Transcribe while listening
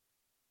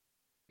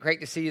Great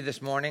to see you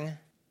this morning.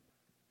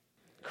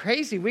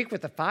 Crazy week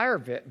with the fire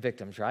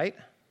victims, right?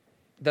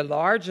 The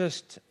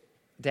largest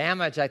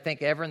damage, I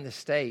think, ever in the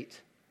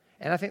state,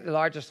 and I think the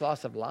largest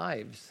loss of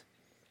lives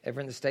ever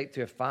in the state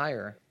through a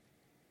fire.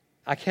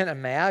 I can't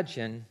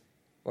imagine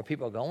what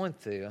people are going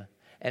through.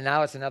 And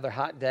now it's another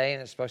hot day,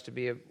 and it's supposed to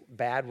be a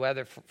bad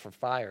weather for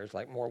fires,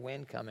 like more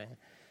wind coming.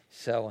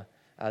 So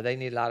they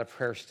need a lot of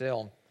prayer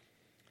still.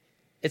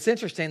 It's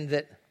interesting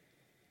that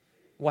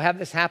we'll have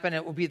this happen.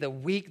 It will be the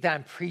week that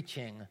I'm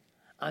preaching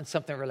on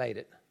something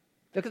related.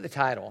 Look at the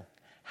title,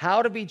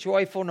 How to Be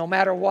Joyful No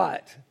Matter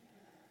What.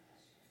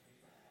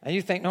 And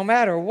you think, no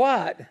matter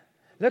what?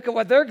 Look at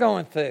what they're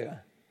going through.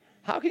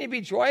 How can you be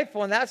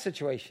joyful in that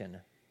situation?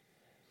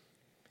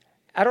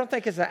 I don't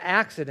think it's an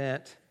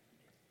accident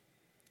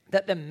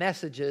that the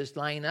messages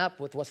line up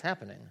with what's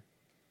happening.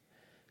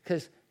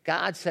 Because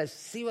God says,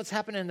 see what's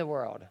happening in the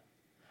world.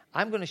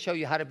 I'm going to show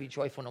you how to be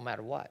joyful no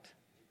matter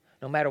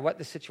what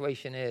the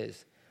situation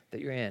is that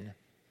you're in.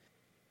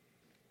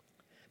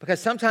 Because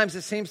sometimes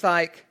it seems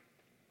like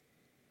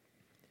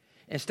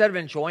instead of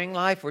enjoying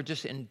life, we're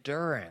just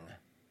enduring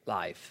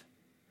life.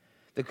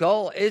 The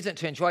goal isn't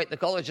to enjoy it. The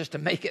goal is just to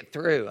make it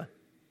through.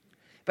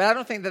 But I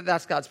don't think that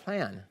that's God's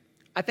plan.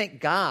 I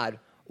think God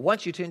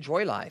wants you to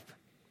enjoy life.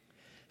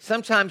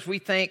 Sometimes we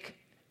think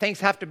things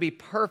have to be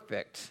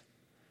perfect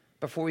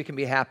before we can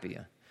be happy.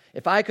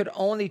 If I could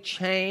only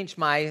change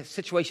my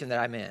situation that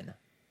I'm in,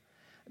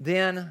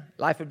 then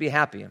life would be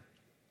happy.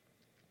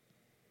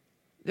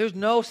 There's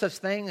no such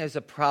thing as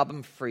a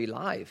problem-free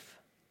life.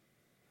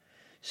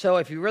 So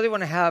if you really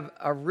want to have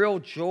a real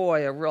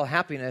joy, a real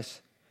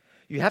happiness,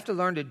 you have to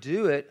learn to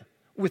do it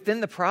within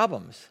the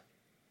problems.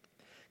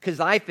 Because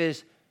life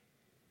is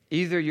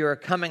either you're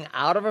coming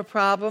out of a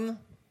problem,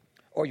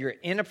 or you're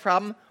in a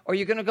problem, or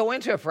you're going to go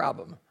into a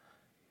problem.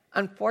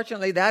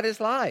 Unfortunately, that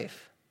is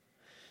life.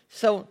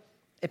 So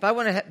if I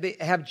want to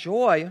have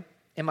joy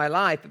in my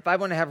life, if I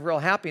want to have real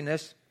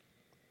happiness,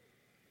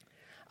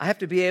 I have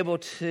to be able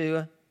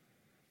to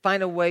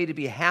find a way to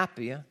be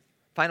happy,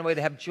 find a way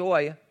to have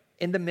joy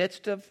in the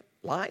midst of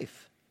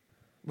life,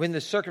 when the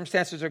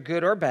circumstances are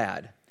good or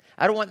bad.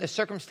 I don't want the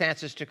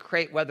circumstances to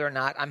create whether or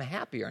not I'm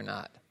happy or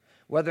not,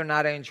 whether or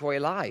not I enjoy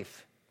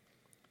life.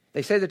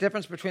 They say the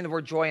difference between the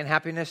word joy and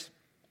happiness.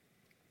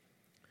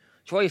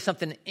 Joy is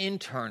something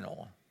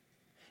internal.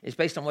 It's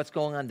based on what's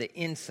going on the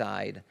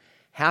inside.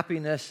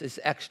 Happiness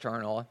is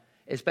external.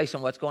 It's based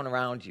on what's going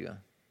around you.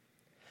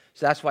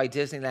 So that's why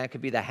Disneyland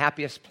could be the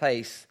happiest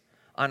place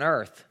on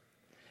earth.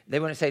 They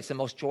wouldn't say it's the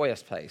most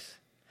joyous place,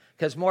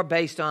 because it's more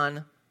based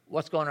on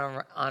what's going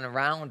on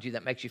around you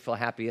that makes you feel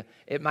happy.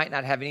 It might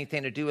not have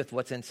anything to do with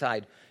what's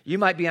inside. You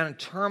might be on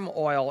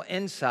turmoil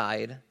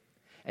inside,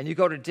 and you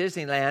go to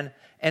Disneyland,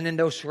 and in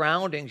those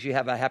surroundings, you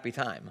have a happy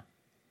time,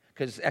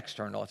 because it's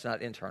external, it's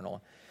not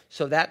internal.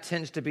 So that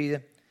tends to be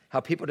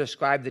how people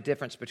describe the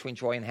difference between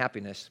joy and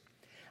happiness.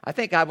 I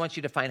think God wants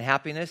you to find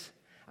happiness.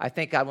 I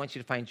think God wants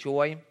you to find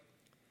joy.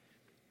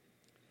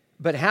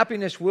 But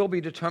happiness will be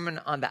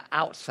determined on the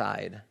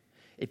outside.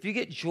 If you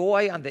get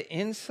joy on the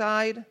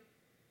inside,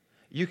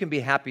 you can be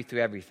happy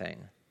through everything.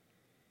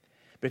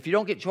 But if you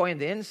don't get joy on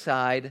the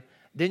inside,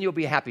 then you'll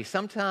be happy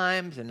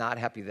sometimes and not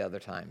happy the other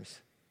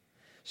times.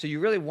 So you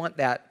really want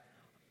that.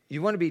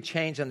 You want to be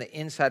changed on the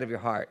inside of your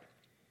heart.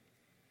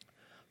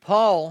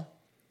 Paul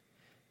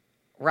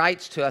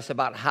writes to us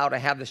about how to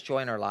have this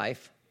joy in our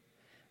life.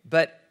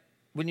 But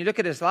when you look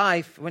at his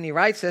life, when he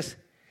writes this,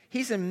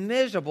 he's in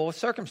miserable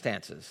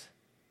circumstances.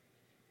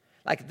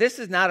 Like, this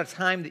is not a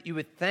time that you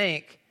would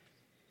think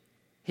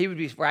he would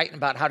be writing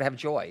about how to have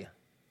joy.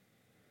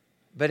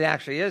 But it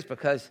actually is,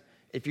 because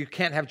if you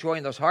can't have joy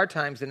in those hard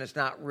times, then it's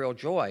not real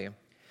joy.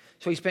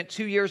 So he spent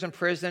 2 years in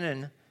prison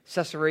in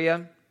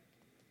Caesarea.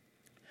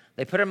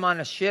 They put him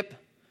on a ship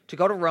to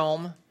go to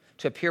Rome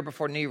to appear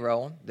before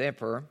Nero, the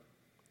emperor.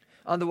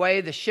 On the way,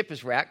 the ship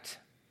is wrecked.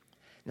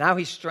 Now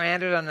he's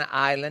stranded on an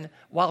island.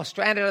 While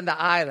stranded on the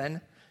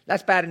island,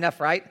 that's bad enough,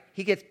 right?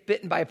 He gets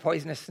bitten by a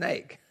poisonous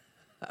snake.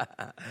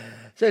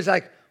 So it's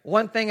like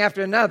one thing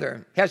after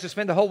another. He has to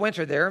spend the whole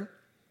winter there.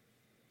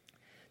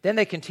 Then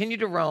they continue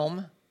to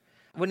Rome.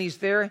 When he's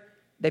there,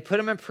 they put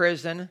him in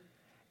prison,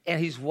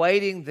 and he's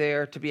waiting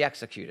there to be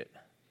executed.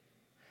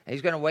 And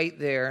he's going to wait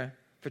there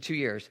for 2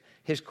 years.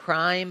 His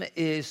crime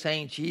is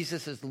saying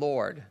Jesus is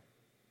Lord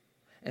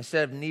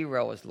instead of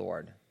Nero is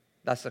Lord.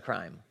 That's the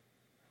crime.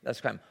 That's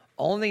the crime.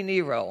 Only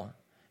Nero.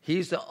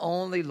 He's the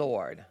only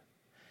Lord.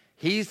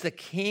 He's the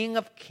King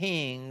of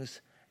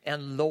Kings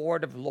and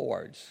Lord of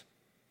Lords.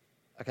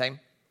 Okay?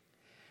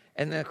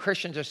 And the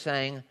Christians are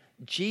saying,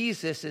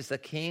 Jesus is the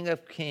King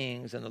of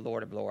Kings and the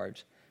Lord of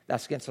Lords.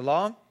 That's against the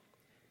law,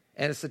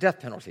 and it's the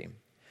death penalty.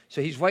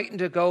 So he's waiting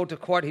to go to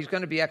court. He's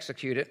going to be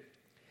executed.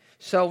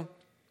 So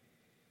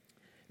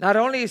not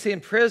only is he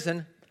in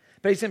prison,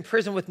 but he's in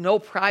prison with no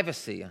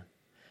privacy,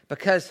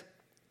 because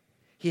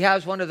he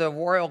has one of the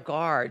royal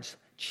guards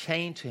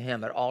chained to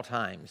him at all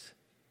times.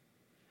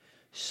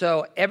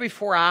 So every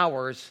 4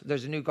 hours,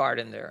 there's a new guard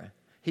in there.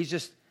 He's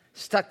just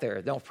stuck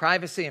there. No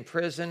privacy in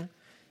prison.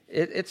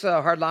 It's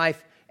a hard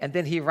life. And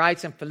then he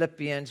writes in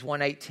Philippians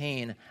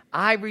 1:18,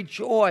 I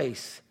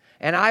rejoice,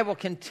 and I will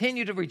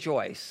continue to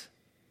rejoice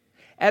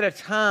at a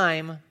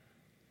time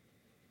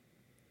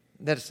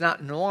that it's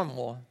not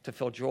normal to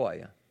feel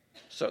joy.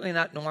 Certainly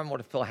not normal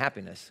to feel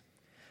happiness.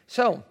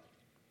 So,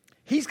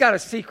 he's got a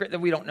secret that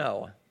we don't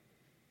know.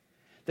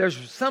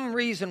 There's some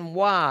reason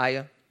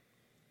why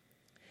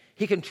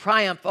he can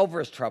triumph over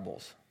his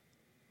troubles.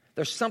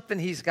 There's something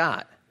he's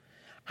got.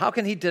 How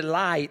can he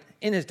delight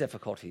in his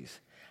difficulties?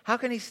 How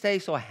can he stay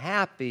so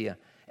happy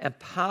and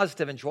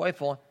positive and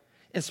joyful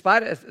in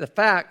spite of the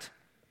fact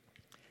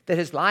that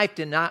his life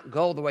did not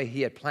go the way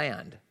he had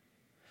planned?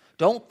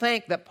 Don't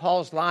think that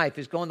Paul's life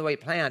is going the way he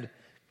planned,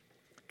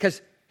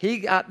 because he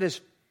got this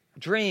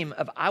dream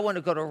of, I want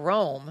to go to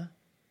Rome,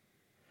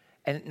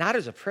 and not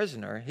as a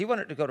prisoner. He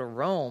wanted to go to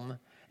Rome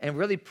and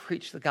really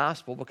preach the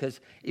gospel because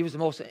it was the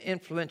most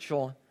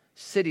influential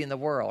city in the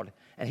world.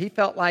 And he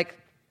felt like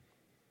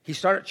he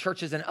started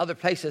churches in other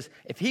places.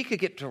 If he could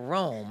get to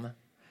Rome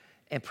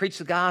and preach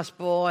the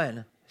gospel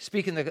and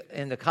speak in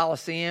the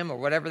Colosseum or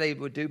whatever they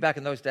would do back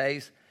in those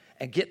days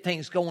and get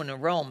things going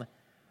in Rome,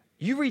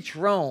 you reach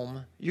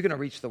Rome, you're going to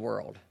reach the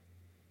world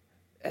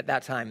at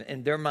that time.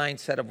 In their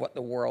mindset of what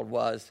the world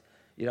was,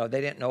 they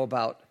didn't know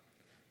about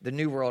the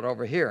new world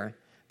over here.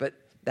 But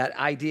that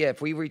idea,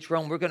 if we reach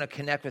Rome, we're going to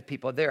connect with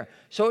people there.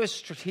 So it was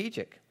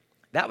strategic.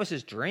 That was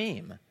his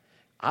dream.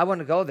 I want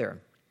to go there.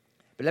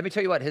 But let me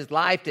tell you what, his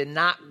life did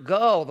not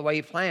go the way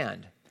he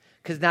planned.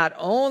 Because not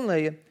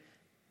only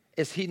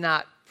is he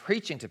not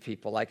preaching to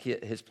people like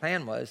his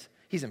plan was,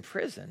 he's in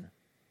prison.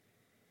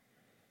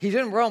 He's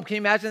in Rome. Can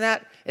you imagine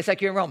that? It's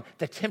like you're in Rome.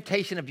 The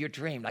temptation of your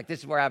dream. Like, this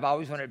is where I've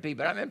always wanted to be,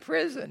 but I'm in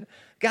prison.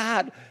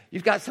 God,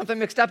 you've got something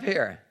mixed up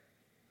here.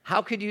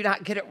 How could you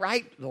not get it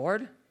right,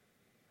 Lord?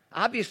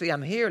 Obviously,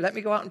 I'm here. Let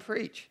me go out and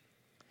preach.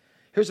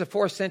 Here's the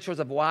 4 essentials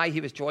of why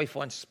he was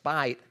joyful in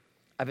spite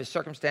of his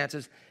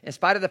circumstances, in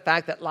spite of the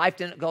fact that life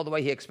didn't go the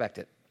way he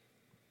expected.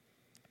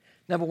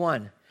 Number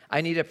 1,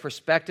 I need a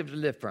perspective to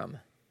live from.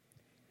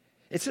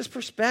 It's his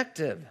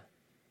perspective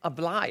of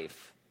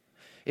life.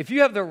 If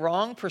you have the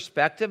wrong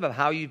perspective of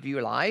how you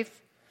view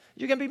life,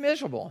 you're going to be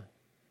miserable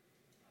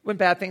when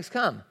bad things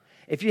come.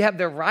 If you have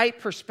the right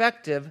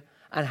perspective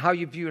on how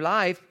you view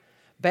life,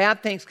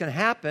 bad things can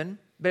happen,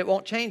 but it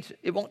won't change.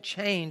 It won't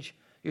change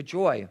your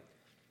joy.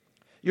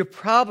 Your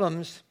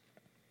problems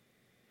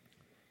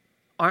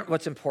aren't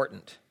what's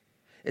important.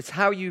 It's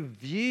how you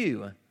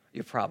view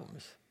your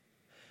problems.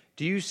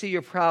 Do you see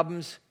your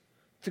problems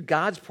through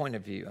God's point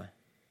of view?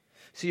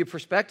 So your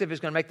perspective is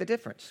going to make the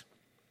difference.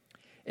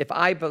 If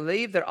I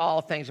believe that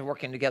all things are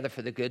working together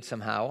for the good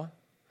somehow,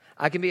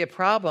 I can be a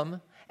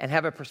problem and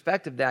have a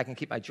perspective that I can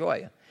keep my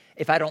joy.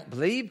 If I don't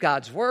believe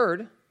God's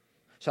word,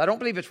 so I don't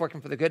believe it's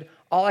working for the good,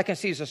 all I can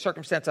see is the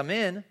circumstance I'm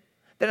in,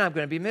 then I'm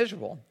going to be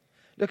miserable.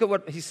 Look at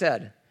what he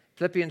said,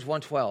 Philippians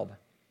 1:12.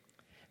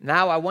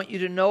 Now I want you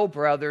to know,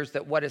 brothers,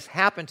 that what has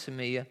happened to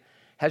me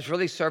has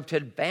really served to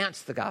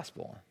advance the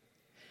gospel.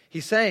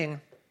 He's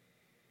saying,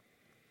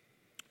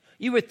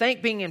 you would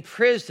think being in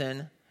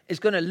prison is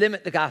going to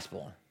limit the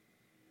gospel.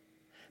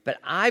 But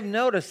I've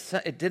noticed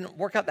it didn't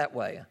work out that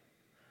way.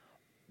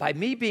 By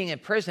me being in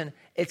prison,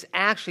 it's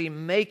actually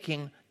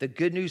making the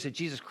good news of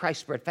Jesus Christ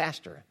spread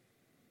faster.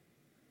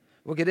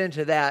 We'll get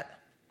into that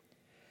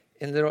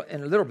in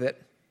a little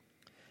bit.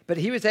 But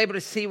he was able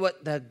to see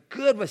what the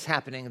good was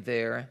happening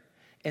there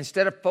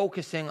instead of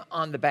focusing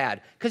on the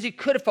bad. Because he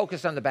could have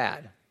focused on the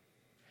bad.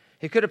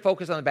 He could have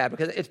focused on the bad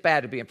because it's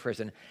bad to be in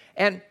prison.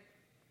 And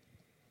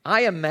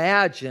I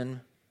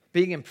imagine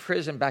being in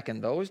prison back in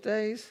those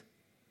days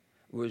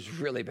was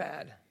really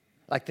bad.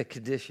 Like the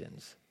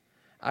conditions.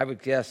 I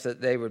would guess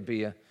that they would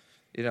be,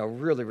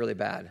 really, really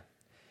bad.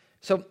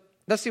 So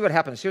let's see what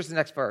happens. Here's the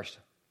next verse.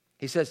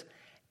 He says,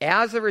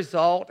 as a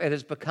result, it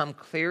has become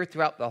clear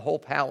throughout the whole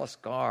palace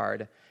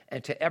guard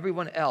and to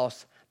everyone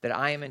else that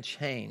I am in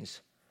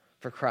chains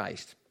for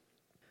Christ.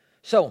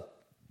 So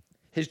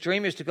his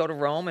dream is to go to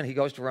Rome, and he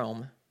goes to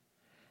Rome.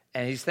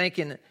 And he's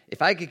thinking,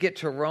 if I could get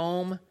to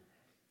Rome,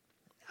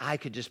 I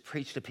could just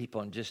preach to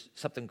people and just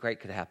something great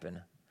could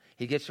happen.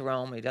 He gets to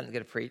Rome, he doesn't get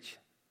to preach.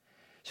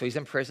 So he's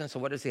in prison, so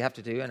what does he have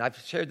to do? And I've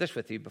shared this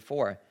with you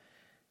before.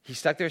 He's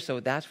stuck there, so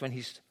that's when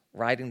he's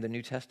writing the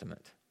New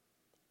Testament.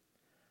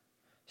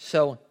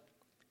 So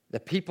the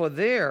people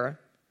there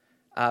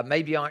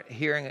maybe aren't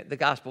hearing the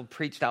gospel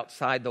preached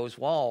outside those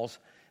walls,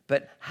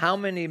 but how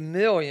many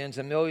millions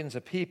and millions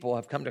of people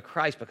have come to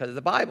Christ because of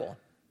the Bible?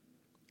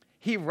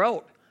 He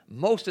wrote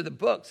most of the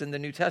books in the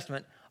New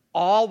Testament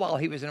all while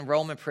he was in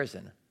Roman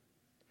prison.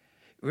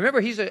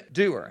 Remember, he's a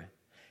doer.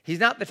 He's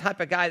not the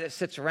type of guy that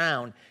sits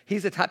around.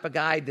 He's the type of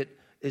guy that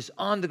is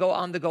on the go,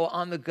 on the go,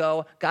 on the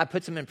go. God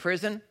puts him in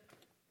prison.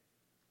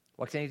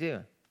 What can he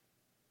do?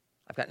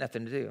 I've got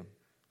nothing to do.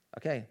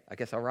 Okay, I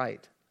guess I'll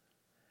write.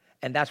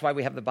 And that's why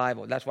we have the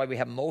Bible. That's why we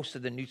have most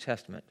of the New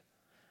Testament.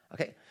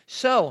 Okay,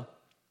 so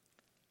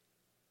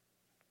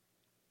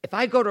if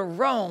I go to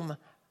Rome,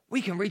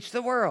 we can reach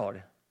the world.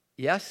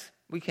 Yes,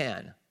 we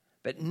can.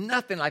 But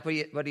nothing like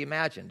what he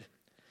imagined.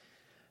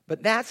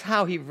 But that's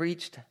how he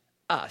reached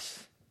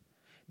us.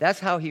 That's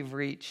how he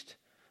reached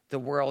the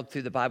world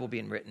through the Bible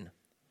being written.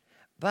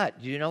 But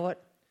do you know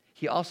what?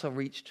 He also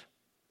reached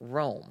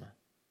Rome.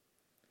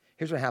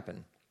 Here's what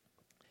happened.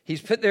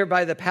 He's put there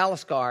by the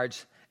palace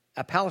guards.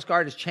 A palace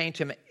guard is chained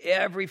to him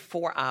every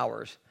 4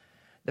 hours.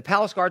 The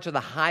palace guards are the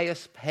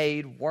highest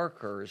paid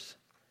workers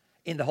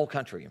in the whole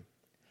country.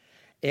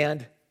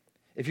 And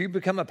if you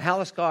become a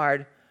palace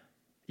guard,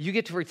 you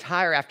get to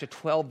retire after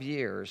 12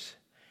 years.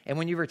 And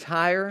when you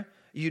retire,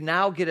 you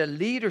now get a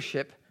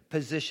leadership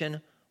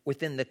position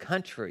within the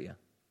country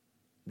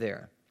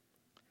there.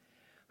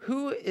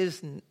 Who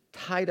is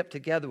tied up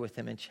together with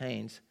him in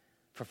chains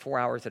for 4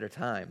 hours at a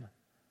time?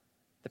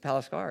 The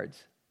palace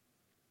guards.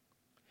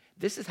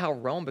 This is how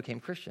Rome became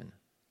Christian.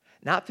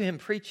 Not through him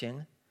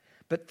preaching,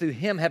 but through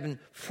him having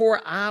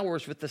 4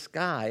 hours with this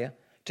guy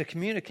to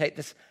communicate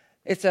this.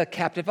 It's a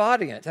captive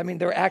audience. I mean,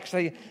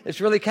 it's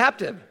really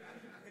captive.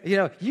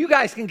 You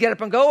guys can get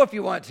up and go if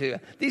you want to.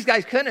 These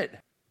guys couldn't.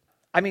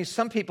 I mean,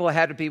 some people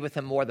had to be with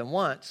him more than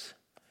once,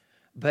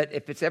 but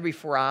if it's every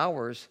 4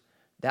 hours,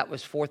 that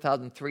was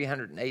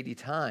 4,380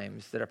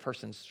 times that a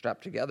person's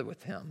strapped together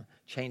with him,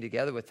 chained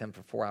together with him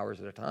for 4 hours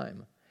at a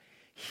time.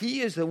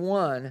 He is the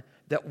one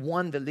that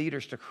won the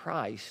leaders to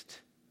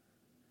Christ,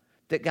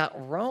 that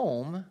got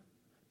Rome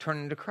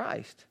turned into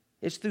Christ.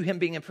 It's through him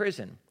being in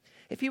prison.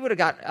 If he would have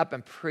gotten up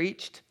and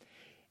preached,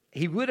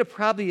 he would have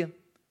probably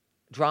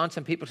drawn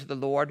some people to the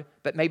Lord,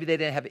 but maybe they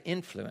didn't have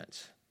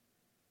influence.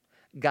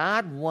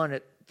 God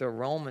wanted the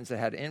Romans that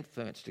had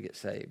influence to get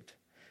saved,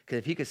 because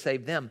if he could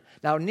save them.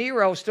 Now,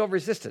 Nero still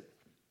resisted.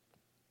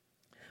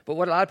 But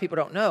what a lot of people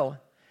don't know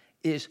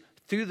is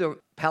through the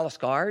palace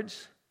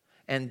guards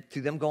and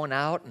through them going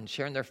out and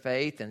sharing their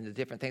faith and the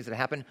different things that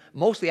happened,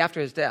 mostly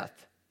after his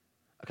death,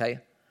 okay?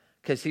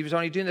 Because he was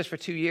only doing this for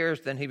 2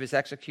 years, then he was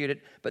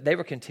executed, but they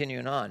were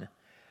continuing on.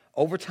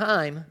 Over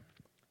time,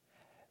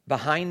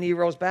 behind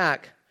Nero's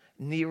back,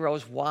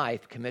 Nero's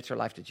wife commits her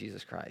life to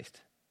Jesus Christ.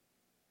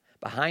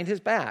 Behind his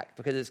back,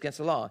 because it's against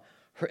the law,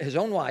 his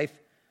own wife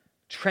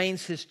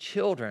trains his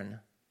children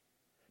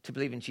to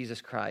believe in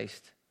Jesus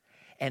Christ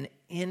and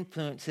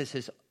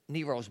influences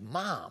Nero's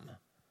mom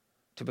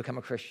to become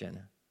a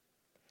Christian.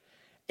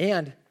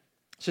 And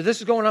so this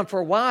is going on for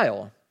a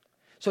while.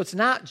 So it's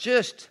not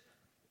just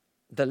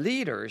the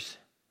leaders,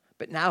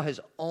 but now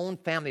his own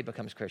family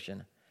becomes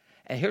Christian.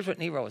 And here's what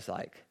Nero was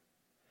like.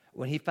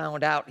 When he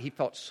found out, he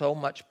felt so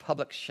much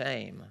public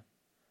shame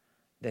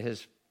that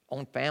his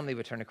own family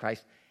would turn to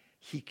Christ.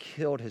 He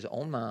killed his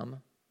own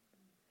mom,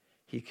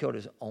 he killed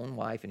his own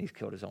wife, and he's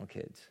killed his own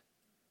kids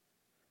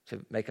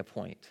to make a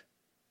point.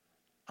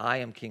 I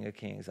am King of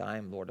Kings. I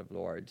am Lord of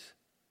Lords.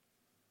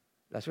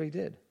 That's what he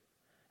did.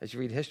 As you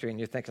read history and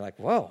you're thinking like,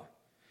 whoa,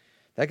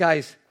 that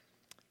guy's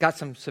got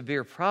some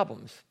severe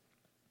problems.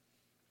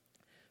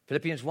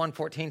 Philippians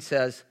 1:14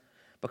 says,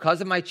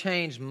 because of my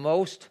change,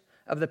 most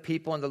of the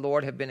people in the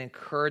Lord have been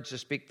encouraged to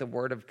speak the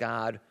word of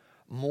God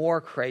more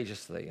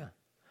courageously,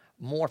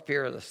 more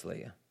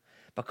fearlessly.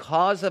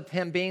 Because of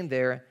him being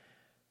there,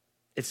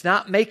 it's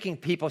not making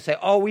people say,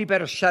 oh, we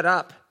better shut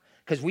up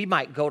because we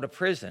might go to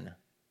prison.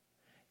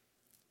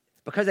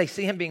 Because they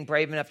see him being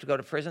brave enough to go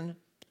to prison,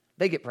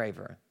 they get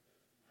braver.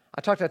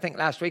 I talked, I think,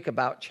 last week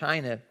about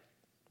China.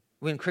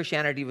 When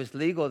Christianity was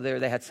legal there,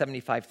 they had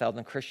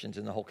 75,000 Christians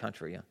in the whole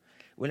country.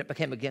 When it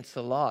became against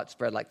the law, it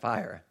spread like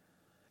fire.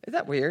 Isn't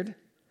that weird?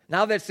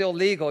 Now that it's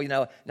illegal,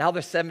 now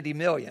there's 70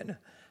 million.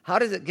 How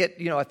does it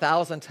get,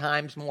 1,000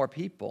 times more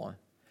people?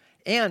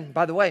 And,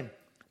 by the way,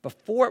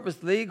 before it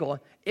was legal,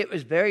 it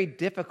was very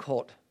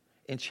difficult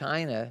in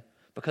China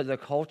because of the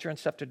culture and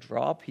stuff to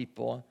draw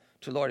people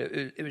to the Lord.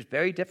 It was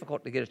very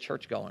difficult to get a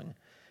church going.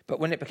 But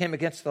when it became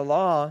against the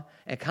law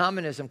and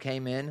communism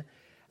came in,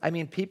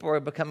 people are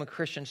becoming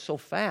Christians so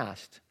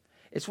fast.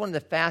 It's one of the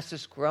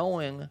fastest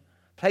growing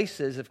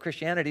places of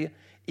Christianity,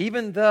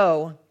 even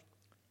though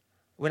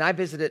when I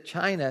visited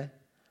China,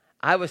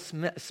 I was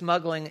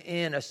smuggling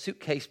in a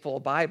suitcase full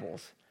of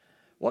Bibles.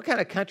 What kind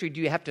of country do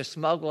you have to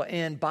smuggle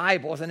in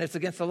Bibles and it's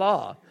against the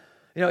law?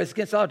 It's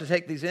against the law to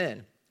take these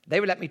in. They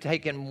would let me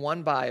take in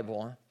one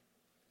Bible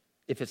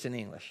if it's in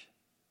English,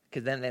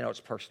 because then they know it's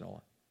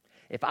personal.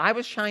 If I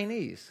was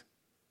Chinese,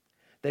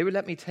 they would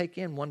let me take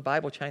in one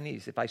Bible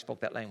Chinese if I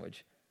spoke that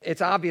language.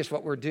 It's obvious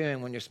what we're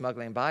doing when you're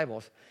smuggling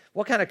Bibles.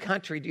 What kind of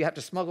country do you have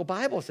to smuggle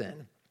Bibles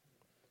in?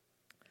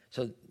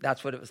 So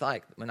that's what it was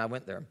like when I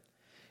went there.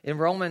 In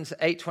Romans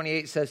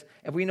 8:28 says,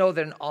 and we know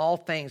that in all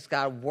things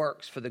God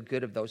works for the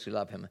good of those who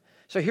love him.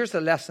 So here's the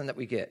lesson that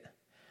we get.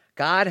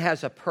 God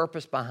has a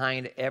purpose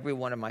behind every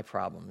one of my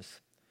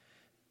problems.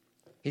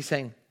 He's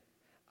saying,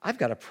 I've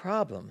got a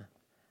problem.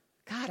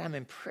 God, I'm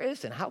in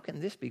prison. How can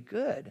this be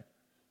good?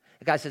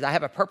 The guy says, I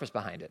have a purpose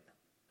behind it.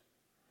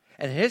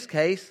 And in his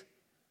case,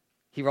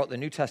 he wrote the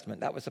New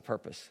Testament. That was the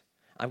purpose.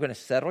 I'm going to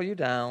settle you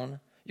down.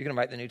 You're going to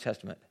write the New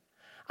Testament.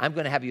 I'm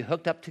going to have you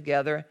hooked up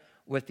together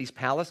with these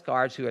palace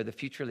guards who are the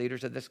future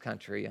leaders of this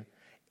country,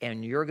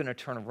 and you're going to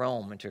turn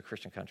Rome into a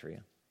Christian country.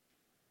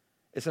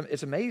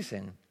 It's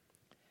amazing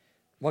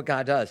what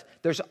God does.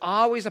 There's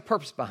always a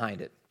purpose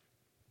behind it.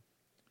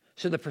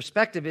 So the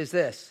perspective is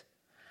this.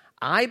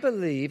 I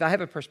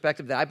have a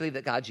perspective that I believe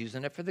that God's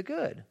using it for the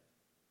good.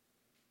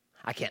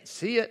 I can't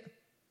see it.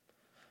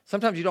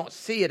 Sometimes you don't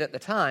see it at the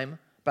time,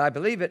 but I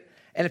believe it.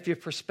 And if your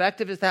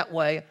perspective is that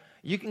way,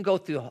 you can go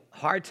through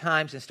hard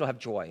times and still have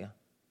joy.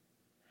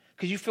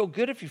 Because you feel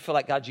good if you feel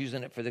like God's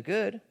using it for the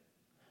good.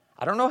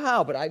 I don't know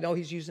how, but I know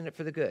he's using it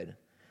for the good.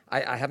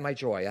 I have my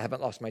joy. I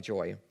haven't lost my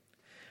joy.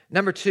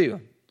 Number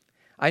 2,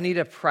 I need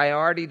a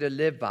priority to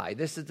live by.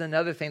 This is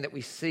another thing that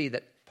we see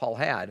that Paul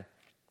had.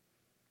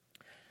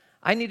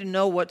 I need to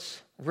know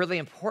what's really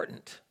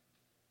important.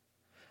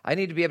 I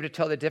need to be able to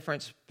tell the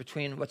difference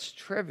between what's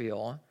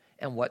trivial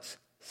and what's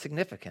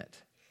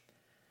significant.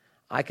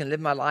 I can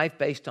live my life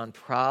based on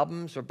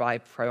problems or by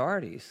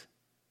priorities.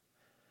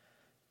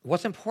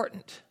 What's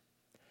important?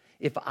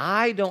 If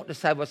I don't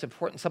decide what's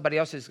important, somebody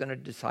else is going to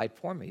decide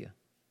for me.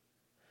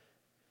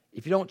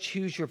 If you don't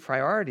choose your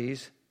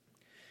priorities,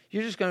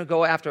 you're just going to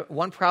go after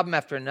one problem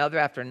after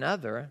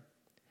another,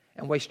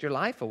 and waste your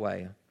life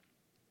away.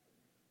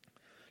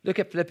 Look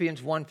at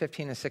Philippians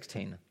 1:15 and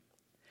 16.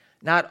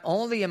 Not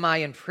only am I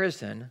in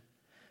prison,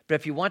 but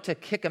if you want to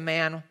kick a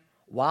man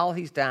while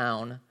he's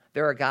down,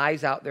 there are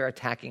guys out there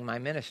attacking my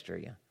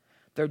ministry.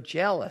 They're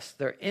jealous,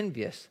 they're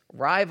envious,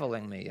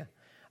 rivaling me.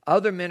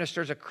 Other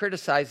ministers are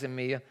criticizing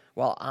me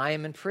while I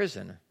am in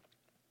prison.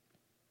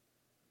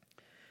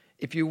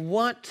 If you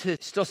want to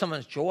steal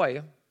someone's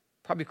joy,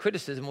 probably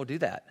criticism will do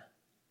that.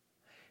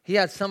 He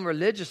had some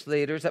religious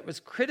leaders that was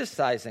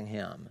criticizing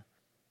him.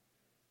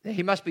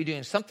 He must be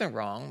doing something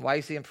wrong. Why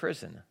is he in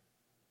prison?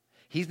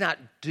 He's not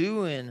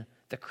doing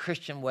the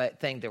Christian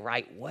thing the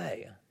right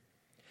way.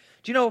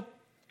 Do you know,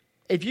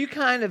 if you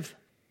kind of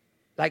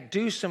like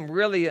do some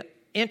really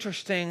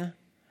interesting,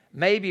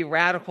 maybe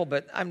radical,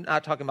 but I'm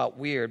not talking about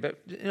weird,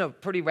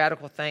 but pretty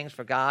radical things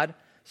for God,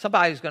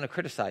 somebody's going to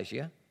criticize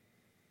you.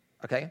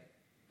 Okay?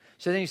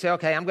 So then you say,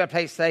 okay, I'm going to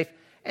play it safe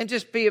and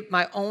just be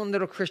my own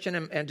little Christian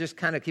and just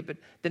kind of keep it.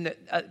 Then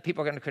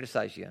people are going to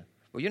criticize you.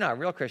 Well, you're not a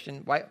real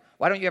Christian. Why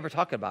don't you ever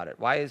talk about it?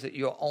 Why is it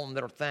your own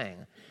little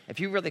thing? If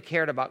you really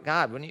cared about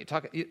God, wouldn't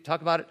you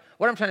talk about it?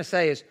 What I'm trying to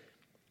say is,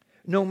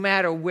 no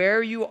matter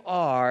where you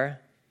are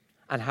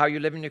and how you're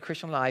living your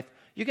Christian life,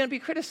 you're going to be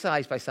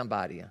criticized by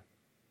somebody.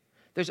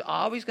 There's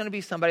always going to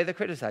be somebody that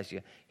criticizes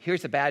you.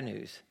 Here's the bad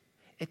news.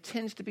 It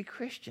tends to be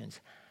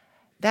Christians.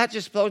 That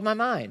just blows my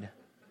mind.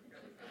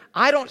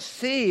 I don't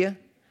see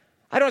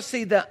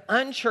the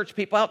unchurched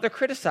people out there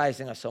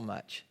criticizing us so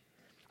much.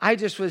 I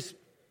just was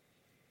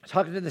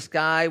talking to this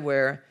guy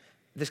where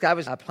this guy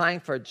was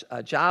applying for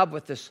a job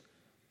with this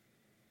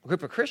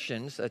group of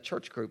Christians, a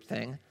church group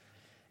thing,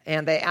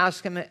 and they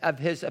asked him of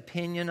his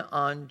opinion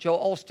on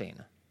Joel Osteen,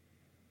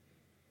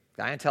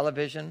 guy on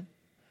television,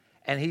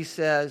 and he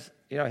says,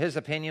 his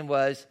opinion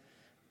was,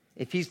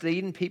 if he's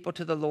leading people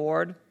to the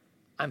Lord,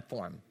 I'm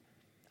for him.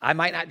 I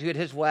might not do it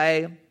his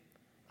way.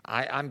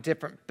 I'm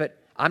different,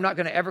 but I'm not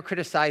going to ever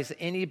criticize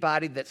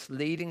anybody that's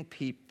leading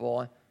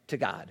people to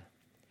God.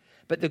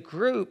 But the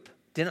group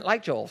didn't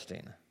like Joel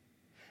Osteen.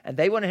 And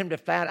they wanted him to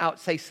flat out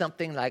say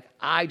something like,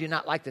 I do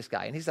not like this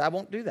guy. And he said, I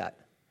won't do that.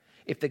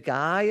 If the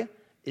guy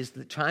is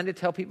trying to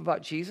tell people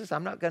about Jesus, I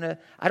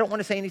don't want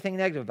to say anything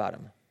negative about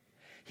him.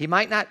 He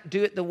might not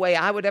do it the way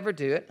I would ever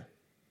do it,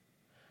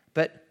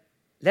 but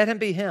let him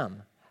be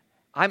him.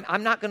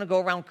 I'm not going to go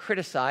around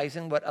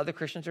criticizing what other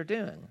Christians are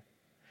doing.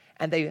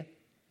 And they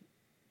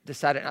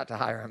decided not to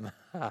hire him.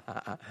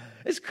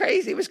 It's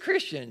crazy. It was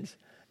Christians.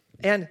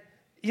 And,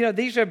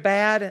 these are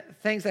bad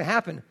things that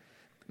happen.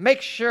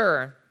 Make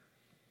sure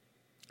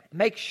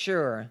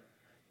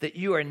that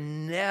you are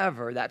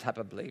never that type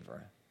of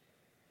believer.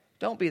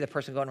 Don't be the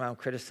person going around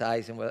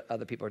criticizing what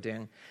other people are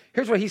doing.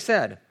 Here's what he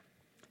said.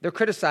 They're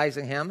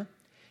criticizing him.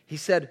 He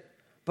said,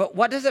 but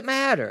what does it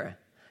matter?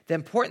 The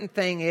important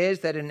thing is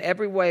that in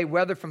every way,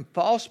 whether from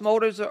false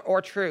motives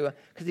or true,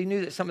 because he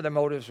knew that some of their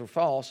motives were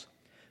false,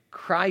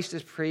 Christ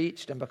is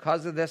preached, and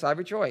because of this, I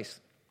rejoice.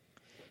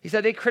 He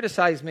said, they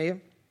criticize me,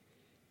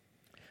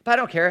 but I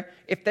don't care.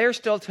 If they're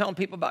still telling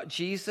people about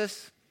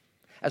Jesus,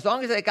 as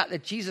long as they got the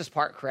Jesus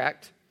part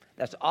correct,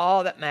 that's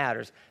all that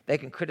matters. They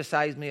can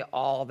criticize me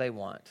all they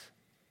want.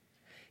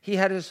 He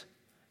had his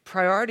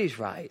priorities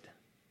right.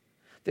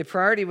 The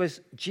priority was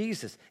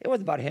Jesus. It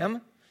wasn't about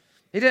him.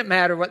 It didn't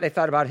matter what they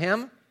thought about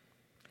him.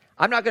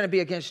 I'm not going to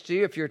be against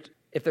you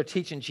if they're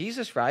teaching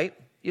Jesus right.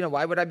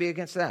 Why would I be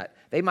against that?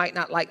 They might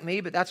not like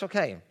me, but that's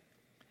okay.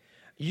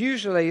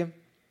 Usually,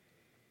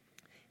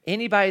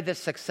 anybody that's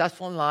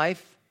successful in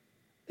life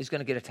is going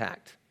to get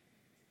attacked.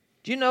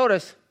 Do you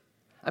notice,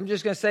 I'm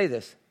just going to say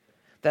this,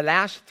 the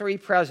last 3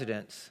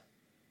 presidents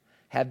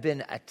have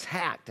been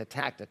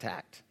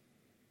attacked.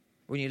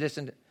 When you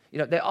listen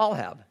to, they all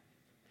have.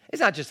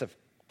 It's not just a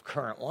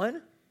current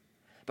one.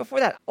 Before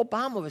that,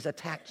 Obama was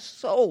attacked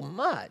so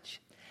much.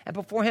 And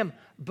before him,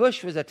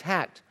 Bush was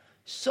attacked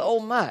so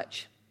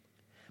much.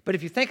 But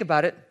if you think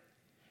about it,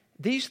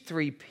 these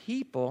 3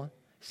 people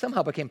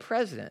somehow became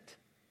president.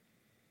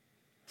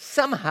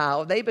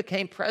 Somehow they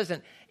became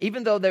president,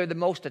 even though they're the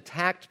most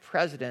attacked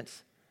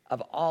presidents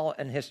of all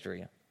in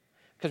history.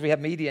 Because we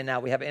have media now,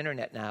 we have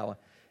internet now.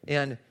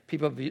 and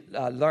people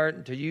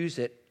learn to use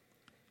it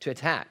to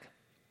attack.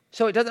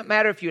 So it doesn't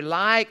matter if you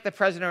like the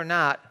president or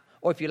not,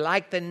 or if you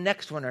like the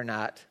next one or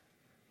not.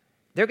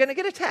 They're going to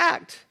get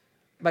attacked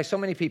by so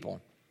many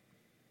people.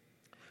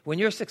 When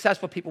you're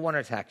successful, people want to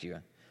attack you.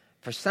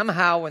 For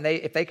somehow,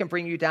 if they can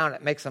bring you down,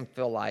 it makes them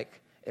feel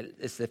like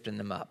it's lifting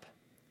them up.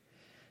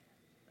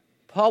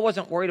 Paul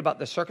wasn't worried about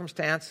the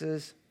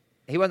circumstances.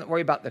 He wasn't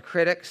worried about the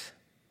critics.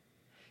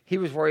 He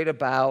was worried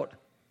about,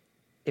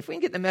 if we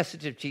can get the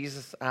message of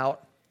Jesus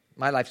out,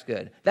 my life's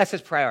good. That's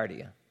his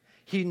priority.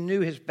 He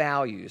knew his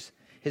values.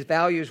 His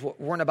values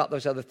weren't about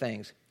those other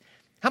things.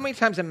 How many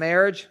times in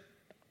marriage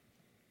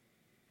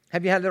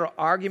have you had little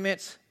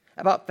arguments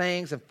about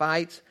things and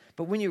fights,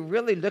 but when you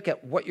really look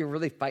at what you're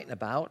really fighting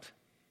about,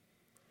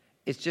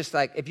 it's just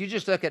like, if you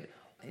just look at,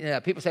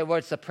 people say, well,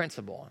 it's a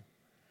principle.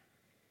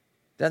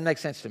 Doesn't make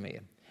sense to me.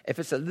 If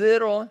it's a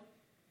little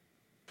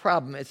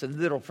problem, it's a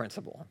little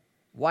principle.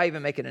 Why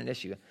even make it an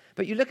issue?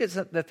 But you look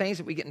at the things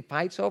that we get in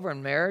fights over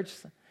in marriage,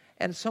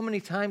 and so many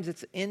times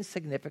it's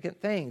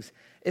insignificant things.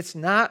 It's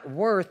not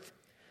worth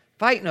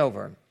fighting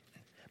over.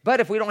 But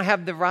if we don't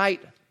have the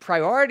right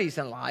priorities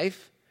in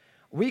life,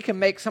 we can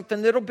make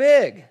something little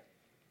big.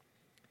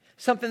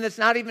 Something that's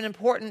not even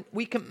important,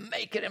 we can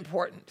make it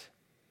important.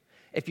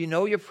 If you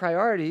know your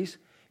priorities,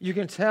 you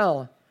can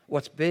tell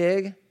what's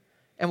big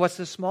and what's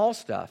the small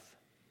stuff.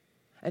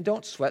 And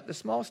don't sweat the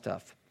small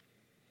stuff.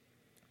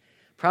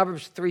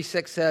 Proverbs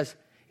 3:6 says,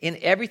 in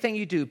everything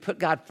you do, put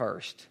God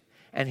first,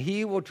 and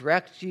he will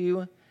direct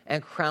you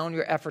and crown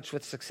your efforts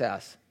with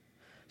success.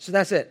 So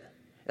that's it.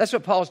 That's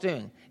what Paul's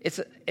doing.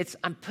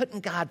 I'm putting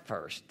God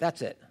first.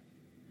 That's it.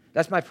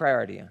 That's my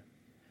priority.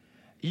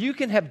 You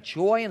can have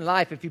joy in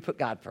life if you put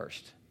God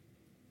first.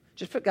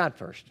 Just put God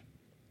first.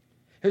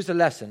 Here's the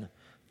lesson.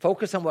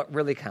 Focus on what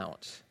really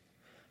counts.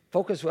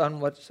 Focus on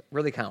what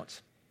really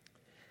counts.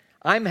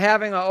 I'm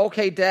having an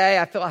okay day.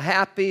 I feel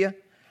happy.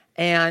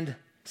 And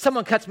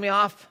someone cuts me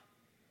off.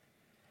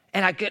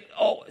 And I get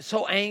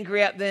so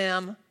angry at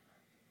them.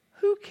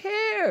 Who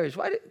cares?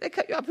 Why did they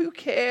cut you off? Who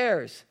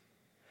cares?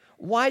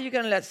 Why are you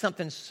going to let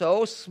something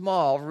so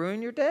small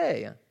ruin your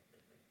day?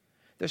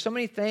 There's so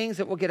many things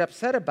that we'll get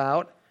upset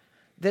about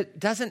it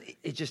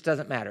just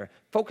doesn't matter.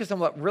 Focus on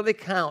what really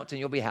counts and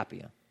you'll be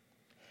happy.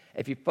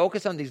 If you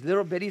focus on these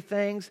little bitty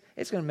things,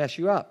 it's going to mess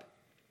you up.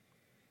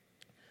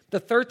 The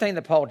third thing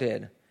that Paul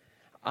did,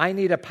 I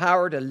need a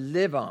power to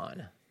live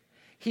on.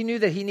 He knew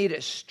that he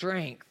needed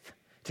strength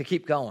to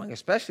keep going,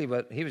 especially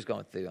what he was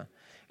going through.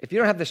 If you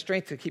don't have the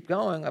strength to keep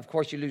going, of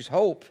course you lose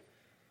hope.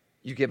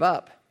 You give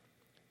up.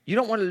 You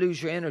don't want to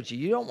lose your energy.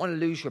 You don't want to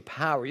lose your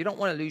power. You don't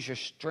want to lose your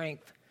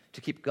strength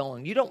to keep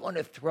going. You don't want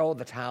to throw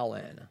the towel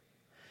in.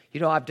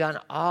 I've done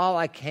all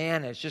I can,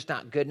 and it's just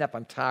not good enough.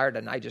 I'm tired,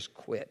 and I just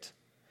quit.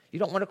 You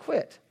don't want to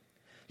quit.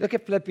 Look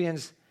at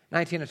Philippians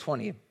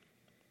 19-20.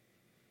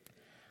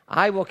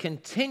 I will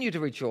continue to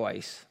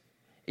rejoice,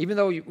 even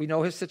though we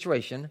know his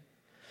situation,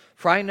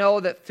 for I know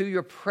that through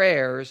your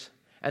prayers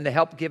and the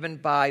help given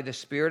by the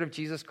Spirit of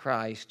Jesus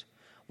Christ,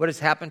 what has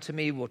happened to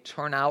me will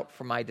turn out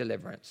for my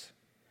deliverance.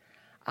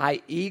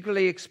 I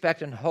eagerly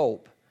expect and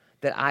hope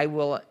that I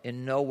will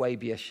in no way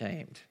be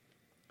ashamed.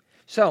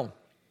 So,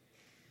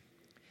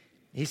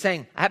 he's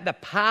saying, I have the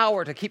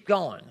power to keep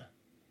going.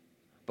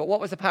 But what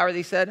was the power that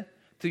he said?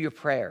 Through your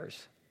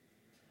prayers.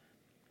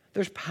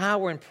 There's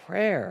power in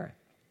prayer.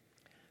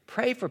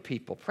 Pray for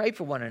people. Pray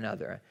for one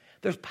another.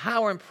 There's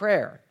power in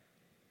prayer.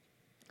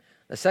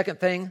 The second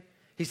thing,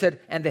 he said,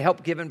 and the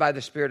help given by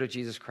the Spirit of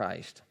Jesus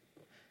Christ.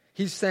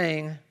 He's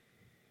saying,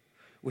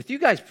 with you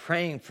guys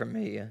praying for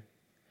me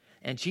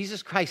and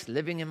Jesus Christ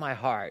living in my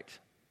heart,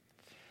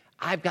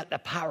 I've got the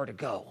power to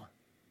go.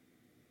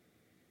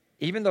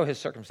 Even though his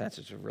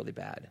circumstances are really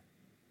bad.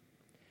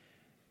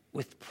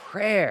 With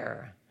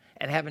prayer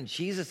and having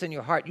Jesus in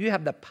your heart, you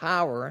have the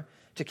power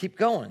to keep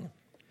going.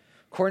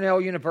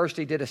 Cornell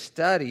University did a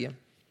study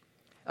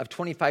of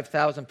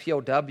 25,000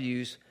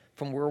 POWs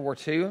from World War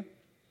II,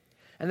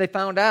 and they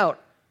found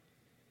out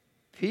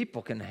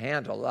people can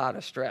handle a lot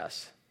of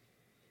stress.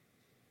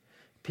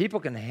 People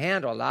can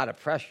handle a lot of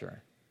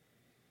pressure.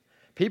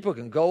 People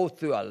can go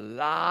through a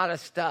lot of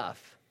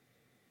stuff.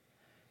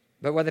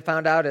 But what they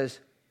found out is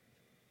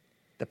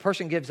the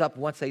person gives up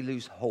once they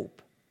lose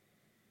hope.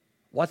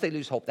 Once they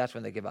lose hope, that's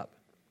when they give up.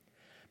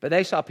 But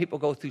they saw people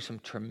go through some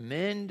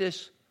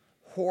tremendous,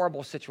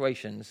 horrible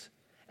situations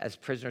as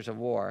prisoners of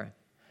war.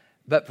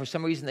 But for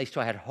some reason, they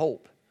still had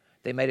hope.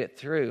 They made it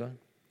through.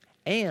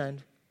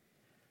 And,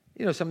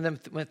 some of them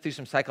went through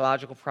some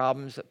psychological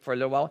problems for a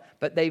little while.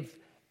 But they've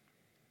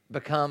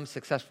become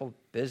successful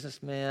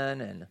businessmen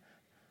and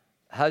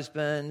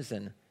husbands.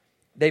 And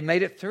they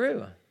made it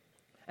through.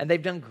 And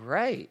they've done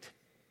great.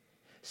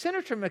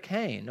 Senator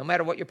McCain, no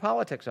matter what your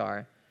politics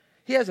are,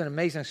 he has an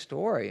amazing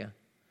story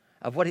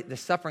of the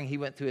suffering he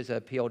went through as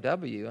a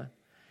POW,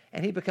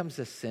 and he becomes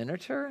the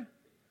senator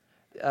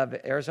of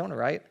Arizona,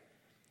 right?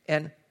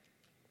 And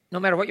no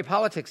matter what your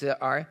politics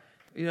are,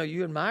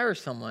 you admire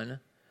someone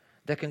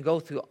that can go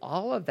through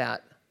all of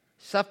that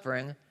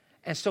suffering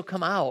and still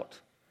come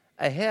out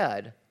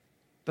ahead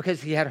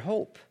because he had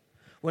hope.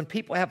 When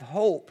people have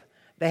hope,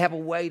 they have a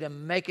way to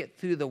make it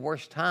through the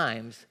worst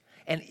times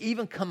and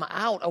even come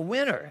out a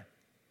winner.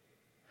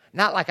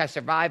 Not like I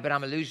survived, but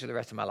I'm a loser the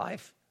rest of my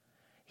life.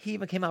 He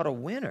even came out a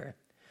winner.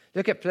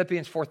 Look at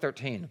Philippians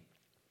 4:13.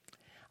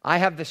 I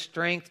have the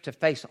strength to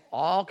face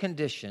all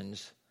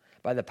conditions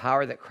by the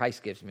power that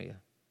Christ gives me.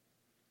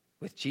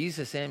 With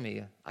Jesus in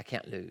me, I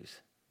can't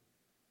lose.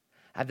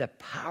 I have the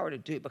power to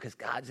do it because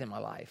God's in my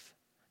life.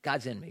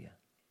 God's in me.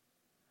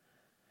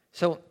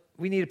 So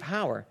we need a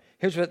power.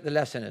 Here's what the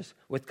lesson is.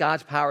 With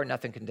God's power,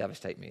 nothing can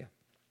devastate me.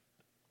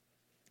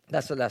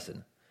 That's the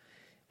lesson.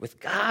 With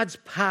God's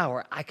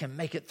power, I can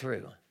make it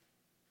through.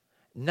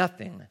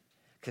 Nothing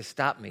can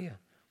stop me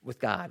with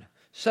God.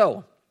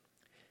 So,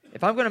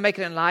 if I'm going to make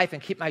it in life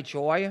and keep my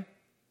joy,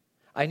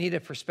 I need a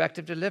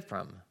perspective to live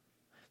from.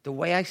 The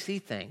way I see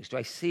things, do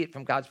I see it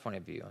from God's point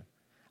of view?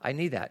 I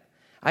need that.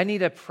 I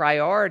need a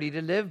priority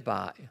to live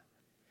by.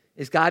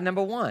 Is God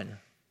number one?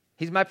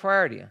 He's my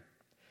priority.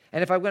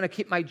 And if I'm going to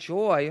keep my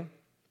joy,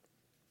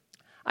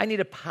 I need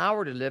a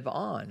power to live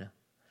on.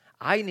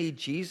 I need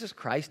Jesus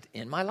Christ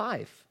in my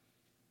life.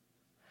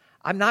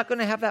 I'm not going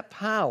to have that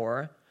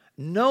power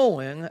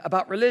knowing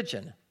about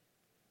religion.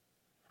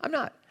 I'm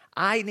not.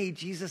 I need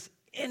Jesus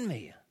in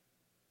me.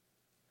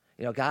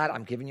 You know, God,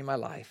 I'm giving you my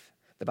life.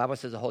 The Bible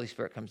says the Holy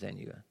Spirit comes in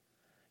you.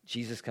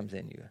 Jesus comes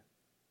in you.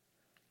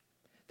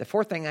 The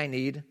fourth thing I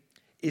need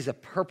is a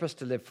purpose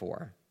to live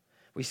for.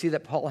 We see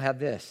that Paul had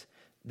this.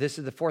 This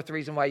is the fourth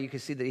reason why you can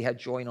see that he had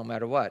joy no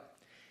matter what.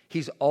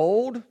 He's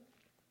old.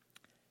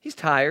 He's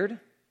tired.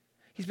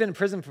 He's been in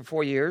prison for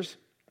 4 years.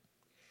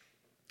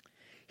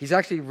 He's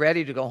actually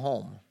ready to go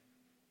home.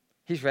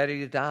 He's ready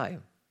to die.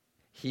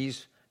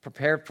 He's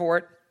prepared for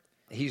it.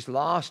 He's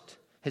lost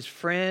his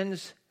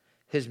friends,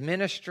 his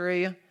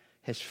ministry,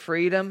 his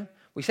freedom.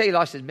 We say he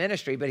lost his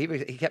ministry, but he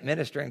kept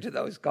ministering to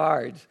those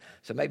guards,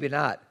 so maybe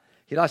not.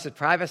 He lost his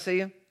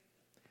privacy.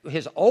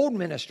 His old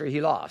ministry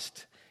he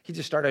lost. He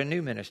just started a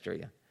new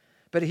ministry.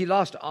 But he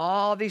lost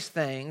all these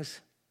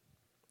things,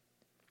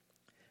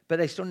 but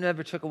they still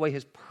never took away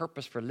his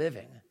purpose for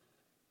living.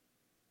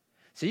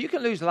 So you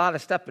can lose a lot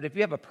of stuff, but if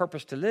you have a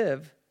purpose to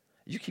live,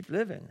 you keep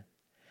living.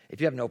 If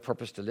you have no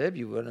purpose to live,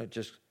 you wouldn't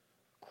just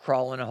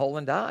crawl in a hole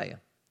and die.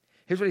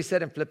 Here's what he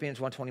said in Philippians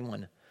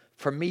 1:21.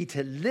 For me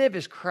to live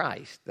is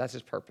Christ. That's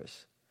his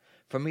purpose.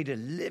 For me to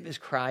live is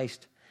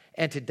Christ,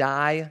 and to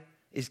die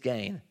is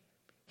gain.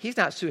 He's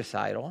not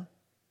suicidal.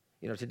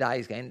 You know, to die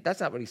is gain. That's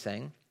not what he's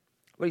saying.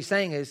 What he's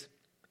saying is,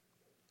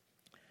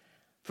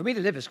 for me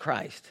to live is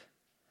Christ.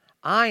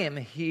 I am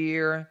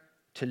here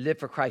to live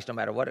for Christ no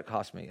matter what it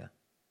costs me.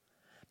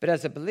 But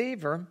as a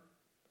believer,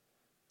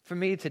 for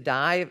me to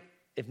die,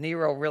 if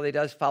Nero really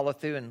does follow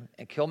through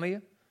and kill me,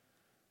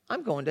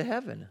 I'm going to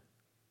heaven.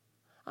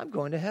 I'm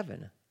going to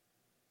heaven.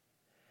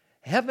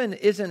 Heaven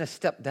isn't a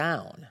step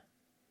down.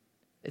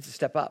 It's a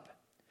step up.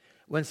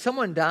 When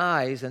someone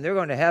dies and they're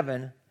going to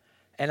heaven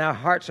and our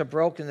hearts are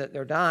broken that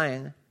they're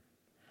dying,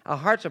 our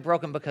hearts are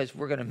broken because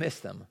we're going to miss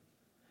them.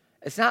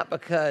 It's not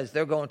because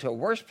they're going to a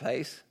worse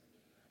place.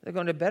 They're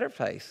going to a better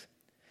place.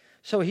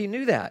 So he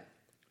knew that.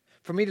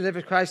 For me to live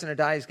as Christ and to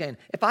die is gain.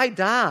 If I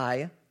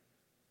die,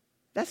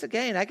 that's a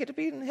gain. I get to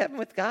be in heaven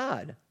with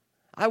God.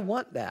 I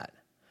want that.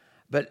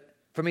 But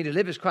for me to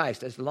live as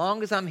Christ, as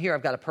long as I'm here,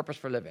 I've got a purpose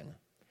for living.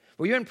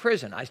 Well, you're in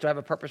prison. I still have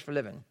a purpose for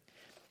living.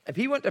 If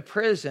he went to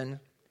prison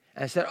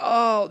and said,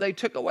 oh, they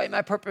took away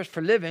my purpose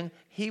for living,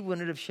 he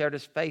wouldn't have shared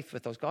his faith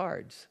with those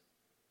guards.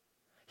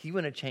 He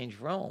wouldn't have changed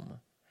Rome.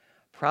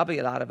 Probably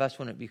a lot of us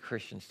wouldn't be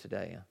Christians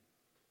today.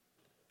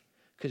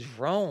 Because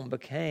Rome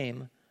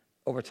became,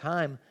 over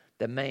time,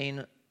 the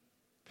main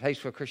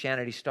place where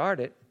Christianity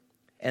started,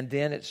 and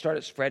then it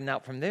started spreading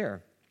out from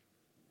there.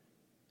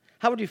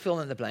 How would you fill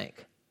in the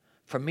blank?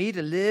 For me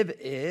to live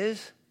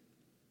is,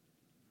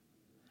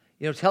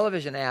 you know,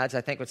 television ads,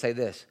 I think, would say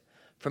this.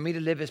 For me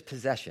to live is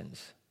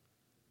possessions.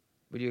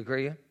 Would you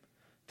agree?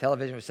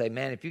 Television would say,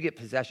 man, if you get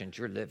possessions,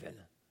 you're living.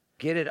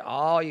 Get it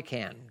all you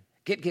can.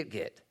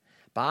 Get.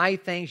 Buy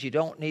things you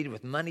don't need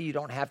with money you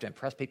don't have to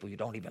impress people you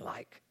don't even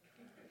like.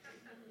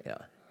 You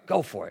know,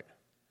 go for it.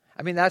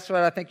 I mean, that's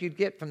what I think you'd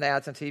get from the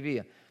ads on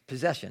TV.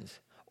 Possessions.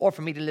 Or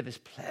for me to live is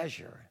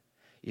pleasure.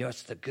 You know,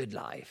 it's the good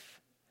life.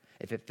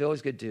 If it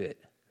feels good, do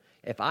it.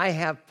 If I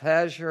have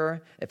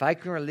pleasure, if I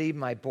can relieve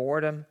my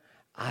boredom,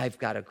 I've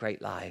got a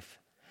great life.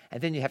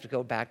 And then you have to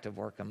go back to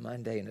work on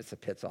Monday and it's the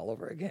pits all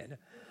over again.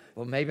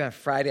 Well, maybe on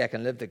Friday I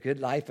can live the good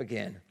life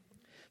again.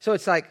 So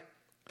it's like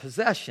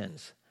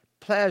possessions,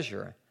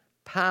 pleasure,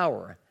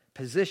 power,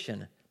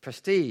 position,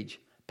 prestige,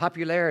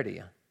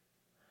 popularity.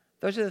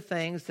 Those are the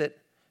things that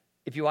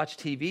if you watch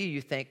TV,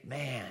 you think,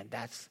 man,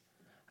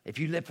 if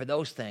you live for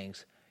those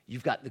things,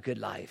 you've got the good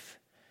life.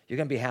 You're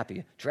going to be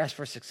happy. Dress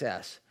for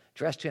success.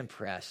 Dress to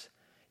impress.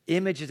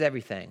 Image is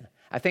everything.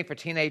 I think for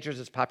teenagers,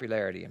 it's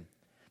popularity.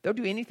 They'll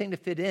do anything to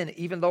fit in,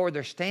 even lower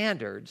their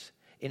standards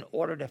in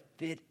order to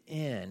fit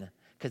in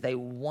because they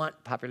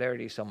want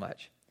popularity so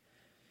much.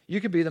 You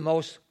could be the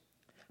most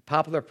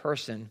popular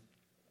person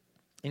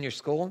in your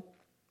school.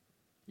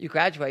 You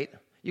graduate,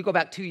 You go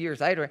back 2 years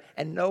later,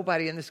 and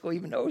nobody in the school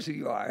even knows who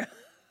you are.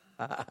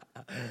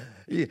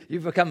 You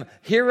become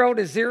hero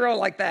to zero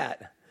like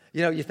that.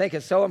 You think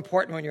it's so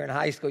important when you're in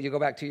high school. You go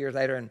back 2 years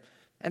later,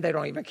 and they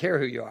don't even care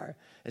who you are.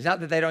 It's not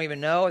that they don't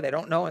even know. They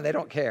don't know, and they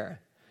don't care.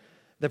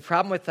 The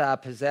problem with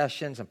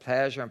possessions and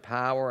pleasure and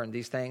power and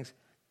these things,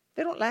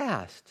 they don't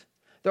last.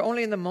 They're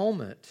only in the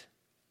moment.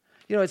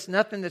 It's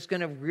nothing that's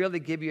going to really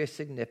give you a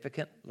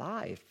significant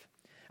life.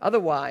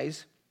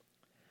 Otherwise,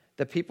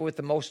 the people with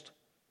the most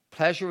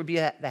pleasure would be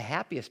the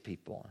happiest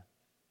people.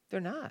 They're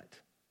not.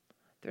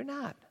 They're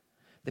not.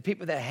 The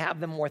people that have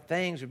the more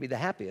things would be the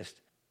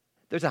happiest.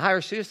 There's a higher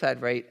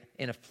suicide rate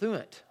in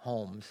affluent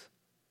homes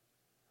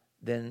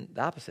than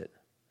the opposite.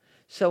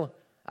 So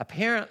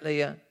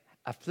apparently,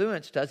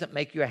 affluence doesn't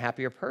make you a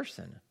happier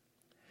person.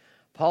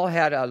 Paul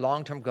had a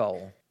long-term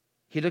goal.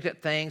 He looked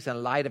at things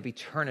in light of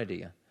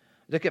eternity.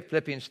 Look at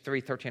Philippians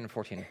 3:13 and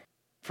 14.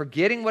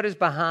 Forgetting what is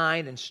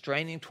behind and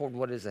straining toward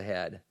what is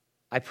ahead,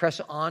 I press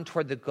on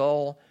toward the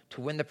goal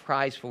to win the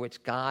prize for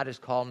which God has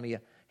called me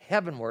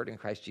heavenward in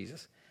Christ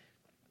Jesus.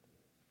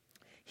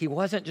 He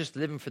wasn't just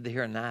living for the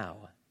here and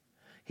now.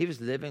 He was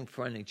living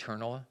for an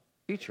eternal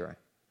future.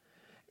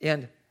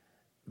 And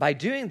by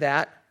doing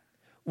that,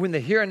 when the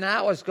here and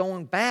now is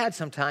going bad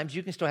sometimes,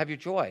 you can still have your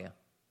joy.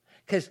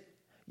 Because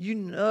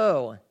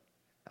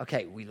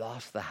okay, we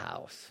lost the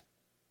house.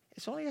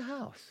 It's only a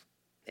house.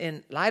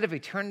 In light of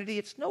eternity,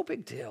 it's no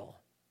big deal.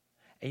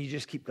 And you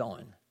just keep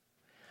going.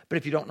 But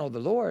if you don't know the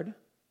Lord,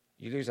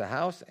 you lose a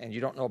house and you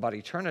don't know about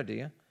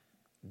eternity,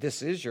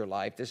 this is your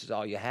life, this is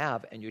all you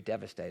have, and you're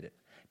devastated.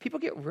 People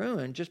get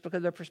ruined just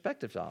because their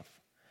perspective's off.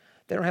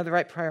 They don't have the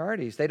right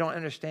priorities. They don't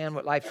understand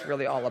what life's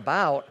really all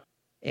about.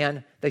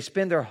 And they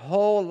spend their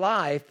whole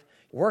life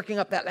working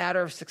up that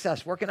ladder of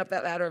success, working up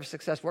that ladder of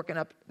success, working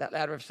up that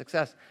ladder of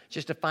success,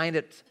 just to find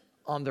it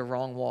on the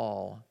wrong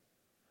wall.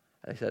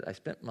 I said, I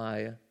spent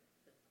my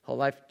whole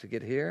life to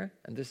get here,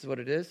 and this is what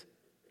it is.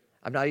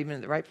 I'm not even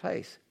in the right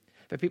place.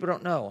 But people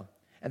don't know.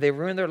 And they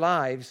ruin their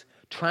lives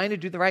trying to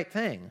do the right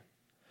thing,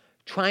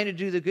 trying to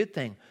do the good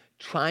thing,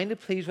 trying to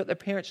please what their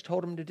parents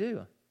told them to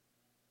do,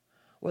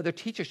 what their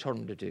teachers told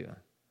them to do,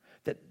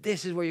 that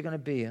this is where you're going to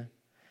be. Can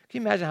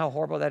you imagine how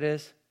horrible that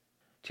is?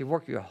 To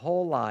work your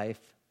whole life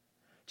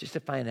just to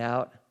find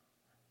out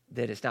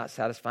that it's not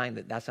satisfying,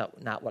 that that's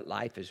not what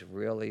life is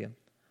really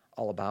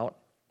all about.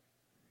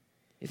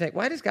 You think,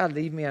 why does God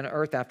leave me on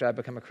earth after I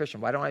become a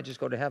Christian? Why don't I just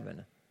go to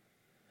heaven?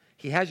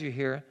 He has you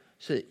here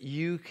so that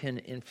you can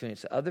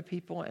influence other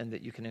people and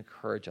that you can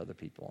encourage other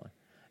people.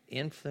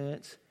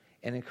 Influence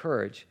and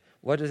encourage.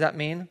 What does that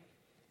mean?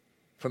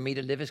 For me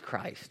to live is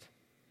Christ.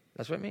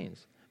 That's what it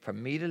means. For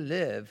me to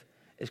live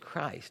is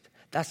Christ.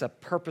 That's a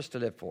purpose to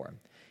live for.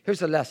 Here's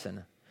the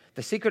lesson.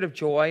 The secret of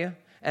joy,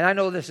 and I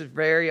know this is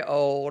very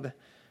old,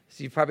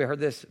 so you've probably heard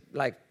this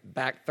like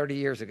back 30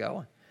 years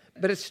ago,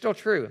 but it's still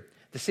true.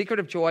 The secret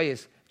of joy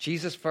is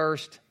Jesus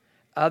first,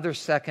 others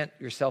second,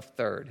 yourself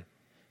third.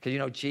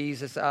 Because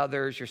Jesus,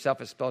 others, yourself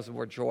is spells the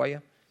word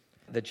joy.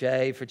 The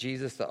J for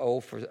Jesus, the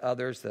O for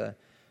others, the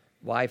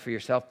Y for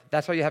yourself.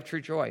 That's how you have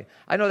true joy.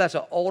 I know that's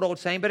an old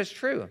saying, but it's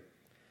true.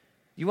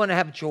 You want to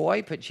have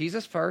joy, put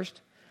Jesus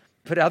first,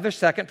 put others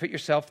second, put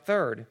yourself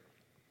third.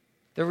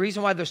 The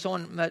reason why there's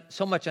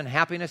so much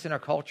unhappiness in our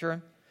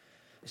culture,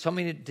 so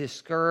many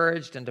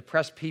discouraged and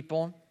depressed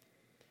people,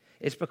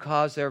 is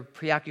because they're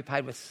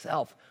preoccupied with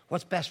self.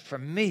 What's best for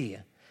me?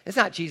 It's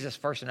not Jesus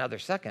first and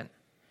others second.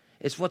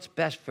 It's what's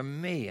best for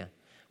me.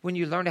 When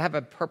you learn to have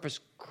a purpose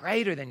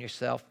greater than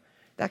yourself,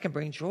 that can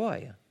bring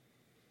joy.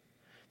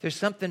 There's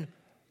something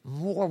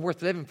more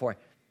worth living for.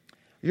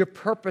 Your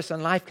purpose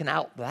in life can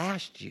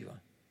outlast you.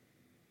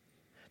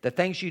 The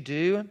things you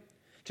do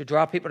to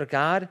draw people to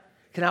God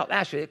can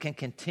outlast you. It can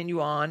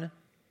continue on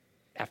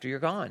after you're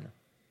gone,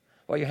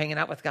 while you're hanging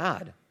out with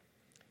God.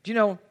 Do you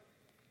know,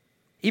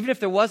 even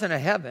if there wasn't a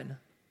heaven,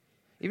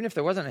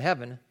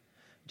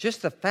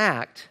 just the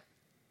fact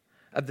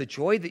of the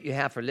joy that you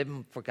have for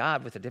living for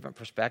God with a different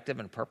perspective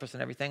and purpose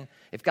and everything,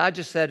 if God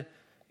just said,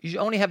 you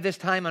only have this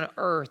time on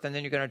earth and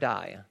then you're going to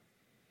die.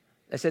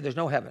 They said there's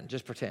no heaven,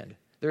 just pretend.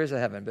 There is a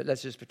heaven, but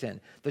let's just pretend.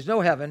 There's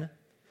no heaven,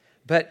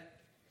 but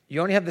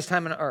you only have this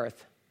time on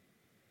earth.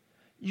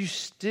 You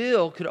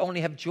still could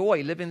only have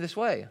joy living this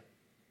way.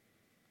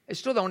 It's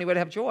still the only way to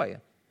have joy,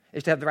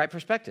 is to have the right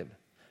perspective,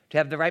 to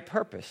have the right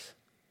purpose,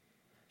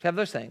 to have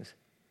those things.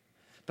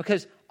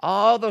 Because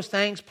all those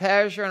things,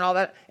 pleasure and all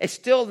that, it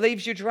still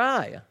leaves you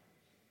dry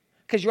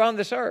because you're on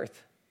this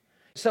earth.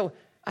 So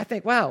I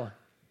think, wow,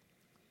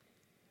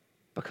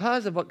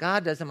 because of what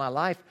God does in my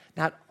life,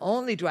 not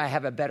only do I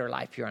have a better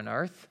life here on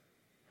earth,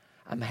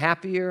 I'm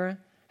happier,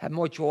 have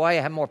more joy, I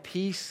have more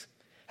peace,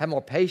 have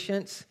more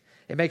patience.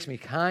 It makes me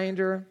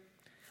kinder.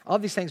 All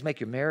these things make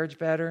your marriage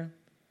better.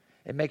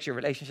 It makes your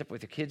relationship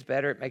with your kids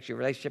better. It makes your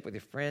relationship with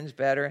your friends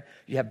better.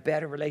 You have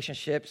better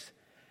relationships.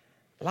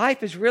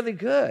 Life is really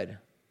good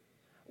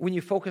when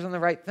you focus on the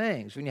right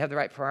things, when you have the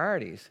right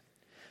priorities.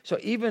 So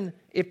even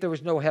if there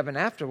was no heaven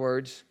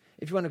afterwards,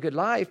 if you want a good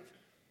life,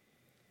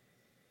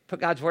 put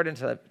God's word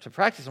into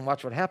practice and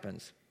watch what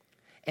happens.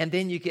 and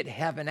then you get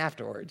heaven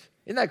afterwards.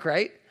 Isn't that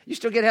great? You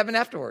still get heaven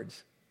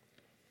afterwards.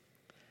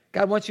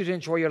 God wants you to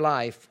enjoy your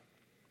life,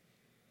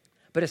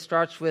 but it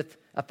starts with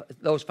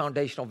those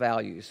foundational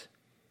values.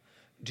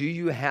 Do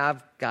you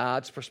have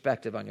God's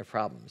perspective on your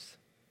problems?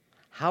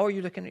 How are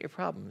you looking at your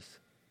problems?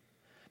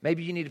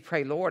 Maybe you need to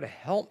pray, Lord,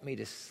 help me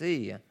to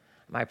see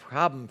my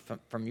problem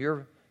from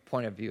your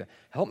point of view.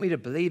 Help me to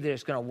believe that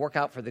it's going to work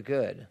out for the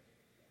good.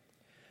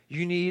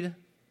 You need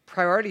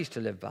priorities to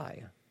live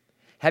by.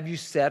 Have you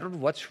settled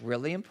what's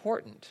really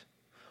important?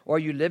 Or are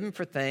you living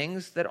for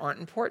things that aren't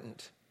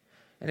important?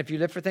 And if you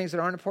live for things that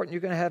aren't important,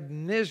 you're going to have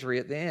misery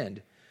at the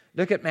end.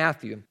 Look at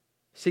Matthew.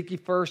 Seek ye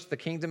first the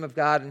kingdom of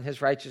God and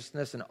his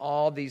righteousness, and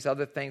all these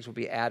other things will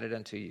be added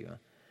unto you.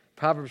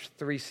 Proverbs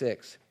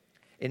 3:6.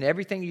 In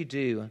everything you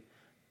do,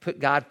 put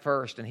God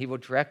first, and he will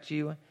direct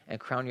you and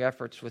crown your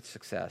efforts with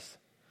success.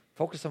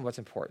 Focus on what's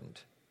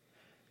important.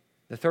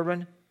 The third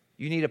one,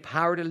 you need a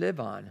power to live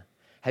on.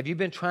 Have you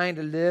been trying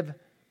to live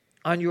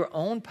on your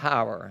own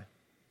power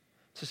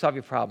to solve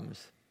your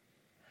problems?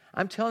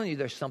 I'm telling you,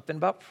 there's something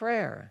about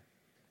prayer.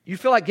 You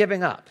feel like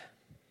giving up.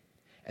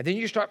 And then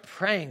you start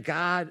praying,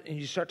 God, and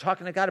you start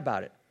talking to God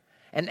about it.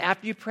 And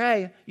after you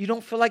pray, you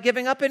don't feel like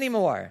giving up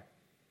anymore.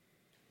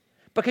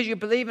 Because you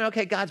believe in,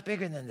 okay, God's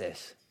bigger than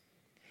this.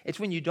 It's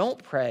when you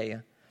don't pray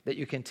that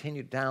you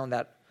continue down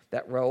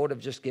that road of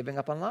just giving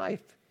up on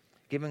life,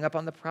 giving up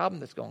on the problem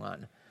that's going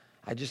on.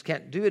 I just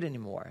can't do it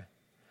anymore.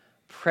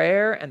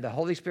 Prayer and the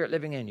Holy Spirit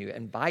living in you.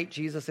 Invite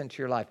Jesus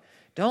into your life.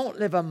 Don't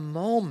live a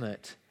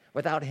moment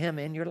without him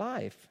in your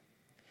life.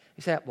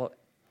 You say, well,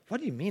 what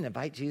do you mean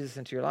invite Jesus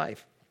into your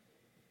life?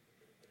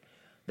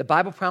 The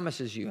Bible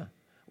promises you,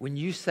 when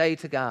you say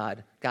to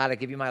God, God, I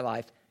give you my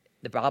life,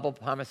 the Bible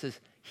promises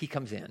he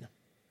comes in.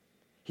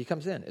 He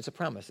comes in. It's a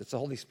promise. It's the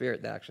Holy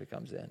Spirit that actually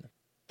comes in.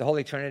 The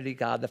Holy Trinity,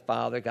 God the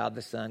Father, God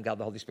the Son, God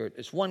the Holy Spirit.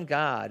 It's one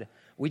God.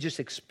 We just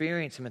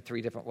experience him in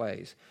three different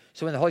ways.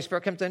 So when the Holy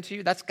Spirit comes into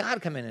you, that's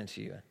God coming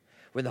into you.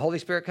 When the Holy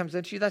Spirit comes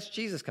into you, that's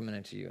Jesus coming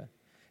into you.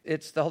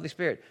 It's the Holy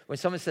Spirit. When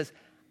someone says,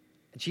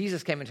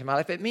 Jesus came into my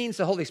life, it means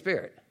the Holy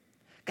Spirit.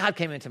 God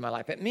came into my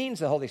life. It means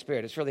the Holy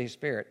Spirit. It's really his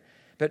Spirit.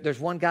 But there's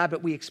one God,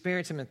 but we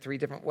experience him in three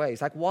different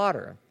ways. Like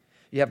water.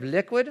 You have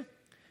liquid,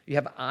 you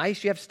have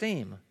ice, you have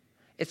steam.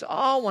 It's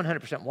all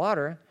 100%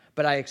 water,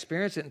 but I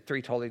experience it in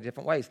three totally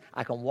different ways.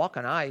 I can walk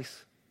on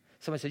ice.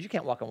 Someone says, you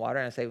can't walk on water.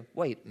 And I say,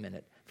 wait a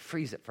minute,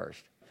 freeze it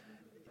first.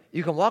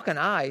 You can walk on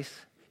ice.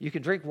 You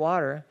can drink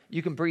water.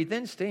 You can breathe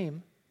in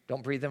steam.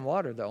 Don't breathe in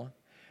water, though.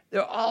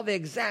 They're all the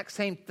exact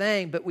same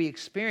thing, but we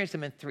experience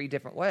them in three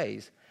different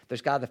ways.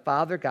 There's God the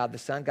Father, God the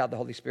Son, God the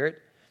Holy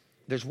Spirit.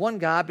 There's one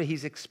God, but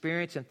he's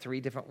experienced in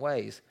three different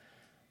ways.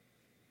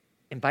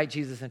 Invite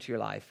Jesus into your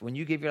life. When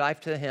you give your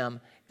life to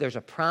him, there's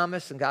a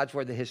promise in God's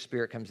word that his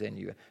Spirit comes in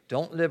you.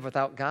 Don't live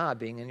without God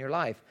being in your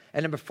life.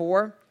 And number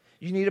 4,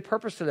 you need a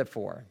purpose to live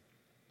for.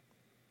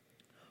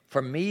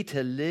 For me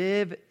to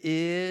live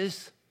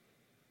is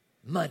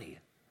money.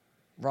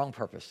 Wrong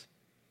purpose.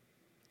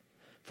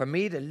 For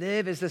me to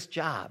live is this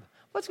job.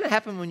 What's going to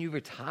happen when you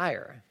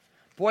retire?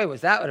 Boy,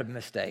 was that a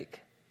mistake.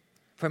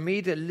 For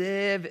me to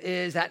live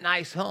is that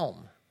nice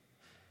home.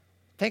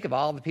 Think of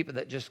all the people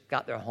that just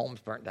got their homes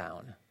burnt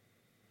down.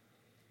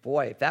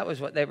 Boy, if that was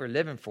what they were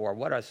living for,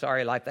 what a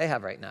sorry life they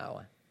have right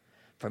now.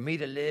 For me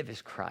to live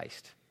is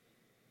Christ.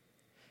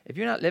 If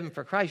you're not living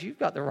for Christ, you've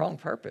got the wrong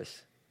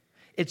purpose.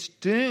 It's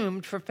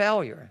doomed for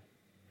failure.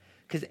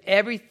 Because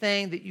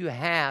everything that you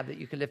have that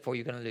you can live for,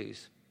 you're going to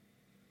lose.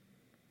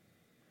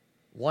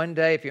 One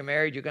day, if you're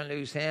married, you're going to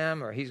lose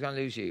him or he's going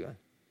to lose you.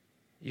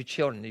 Your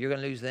children, you're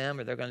going to lose them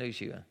or they're going to lose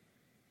you.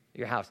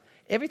 Your house.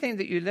 Everything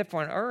that you live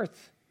for on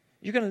earth,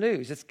 you're going to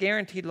lose. It's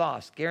guaranteed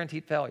loss,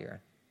 guaranteed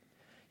failure.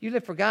 You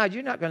live for God,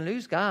 you're not going to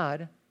lose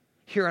God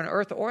here on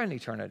earth or in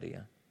eternity.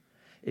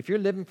 If you're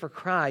living for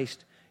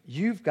Christ,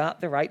 you've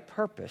got the right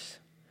purpose.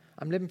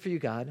 I'm living for you,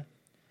 God.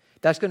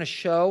 That's going to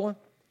show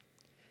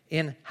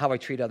in how I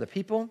treat other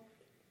people.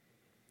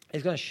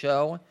 It's going to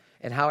show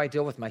in how I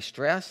deal with my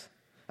stress.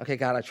 Okay,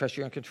 God, I trust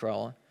you're in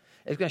control.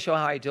 It's going to show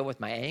how I deal with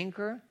my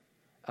anger.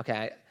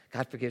 Okay,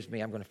 God forgives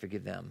me, I'm going to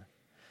forgive them.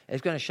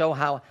 It's going to show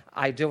how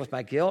I deal with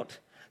my guilt.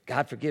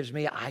 God forgives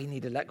me, I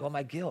need to let go of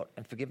my guilt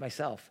and forgive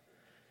myself.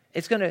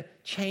 It's going to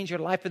change your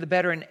life for the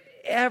better in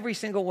every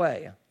single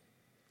way.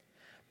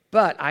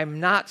 But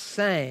I'm not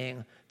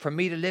saying for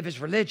me to live as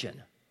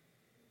religion,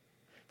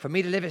 for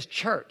me to live as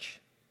church,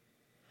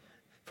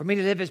 for me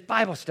to live as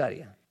Bible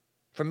study,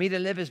 for me to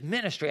live as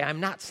ministry. I'm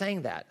not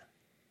saying that.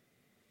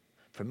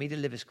 For me to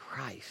live as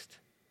Christ.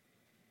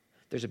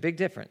 There's a big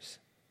difference.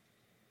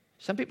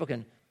 Some people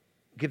can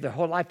give their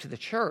whole life to the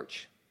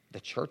church. The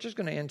church is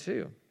going to end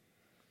too.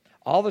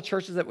 All the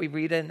churches that we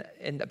read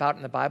about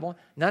in the Bible,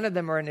 none of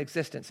them are in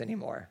existence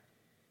anymore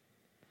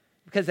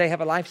because they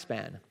have a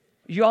lifespan.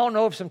 You all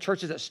know of some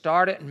churches that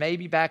started and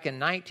maybe back in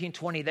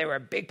 1920, they were a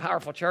big,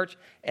 powerful church,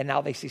 and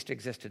now they cease to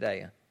exist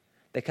today.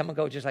 They come and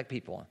go just like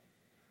people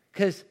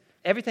because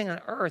everything on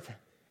earth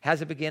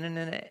has a beginning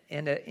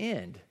and an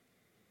end.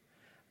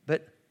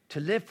 But to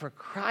live for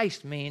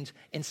Christ means,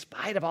 in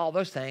spite of all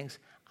those things,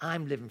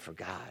 I'm living for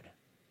God.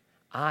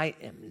 I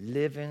am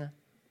living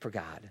for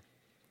God.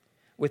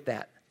 With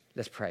that,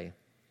 let's pray.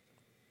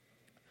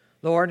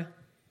 Lord,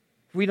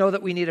 we know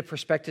that we need a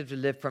perspective to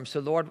live from. So,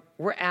 Lord,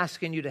 we're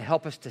asking you to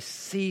help us to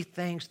see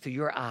things through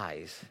your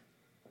eyes.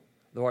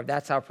 Lord,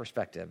 that's our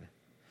perspective,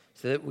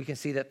 so that we can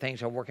see that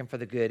things are working for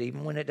the good,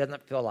 even when it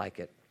doesn't feel like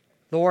it.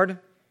 Lord,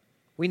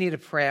 we need a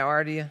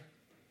priority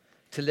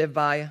to live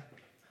by.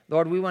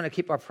 Lord, we want to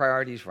keep our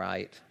priorities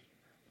right,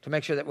 to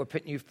make sure that we're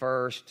putting you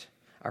first,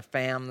 our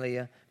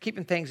family,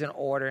 keeping things in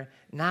order,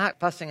 not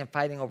fussing and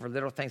fighting over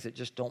little things that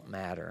just don't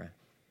matter.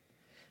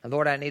 And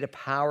Lord, I need a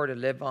power to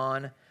live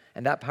on,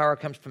 and that power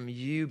comes from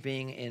you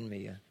being in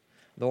me.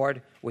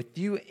 Lord, with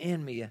you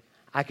in me,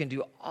 I can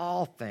do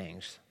all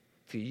things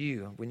through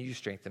you when you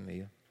strengthen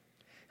me.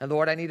 And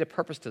Lord, I need a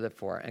purpose to live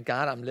for. And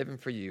God, I'm living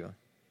for you.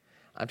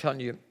 I'm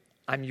telling you,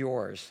 I'm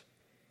yours.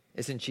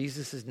 It's in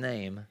Jesus'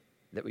 name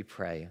that we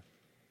pray.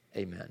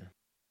 Amen.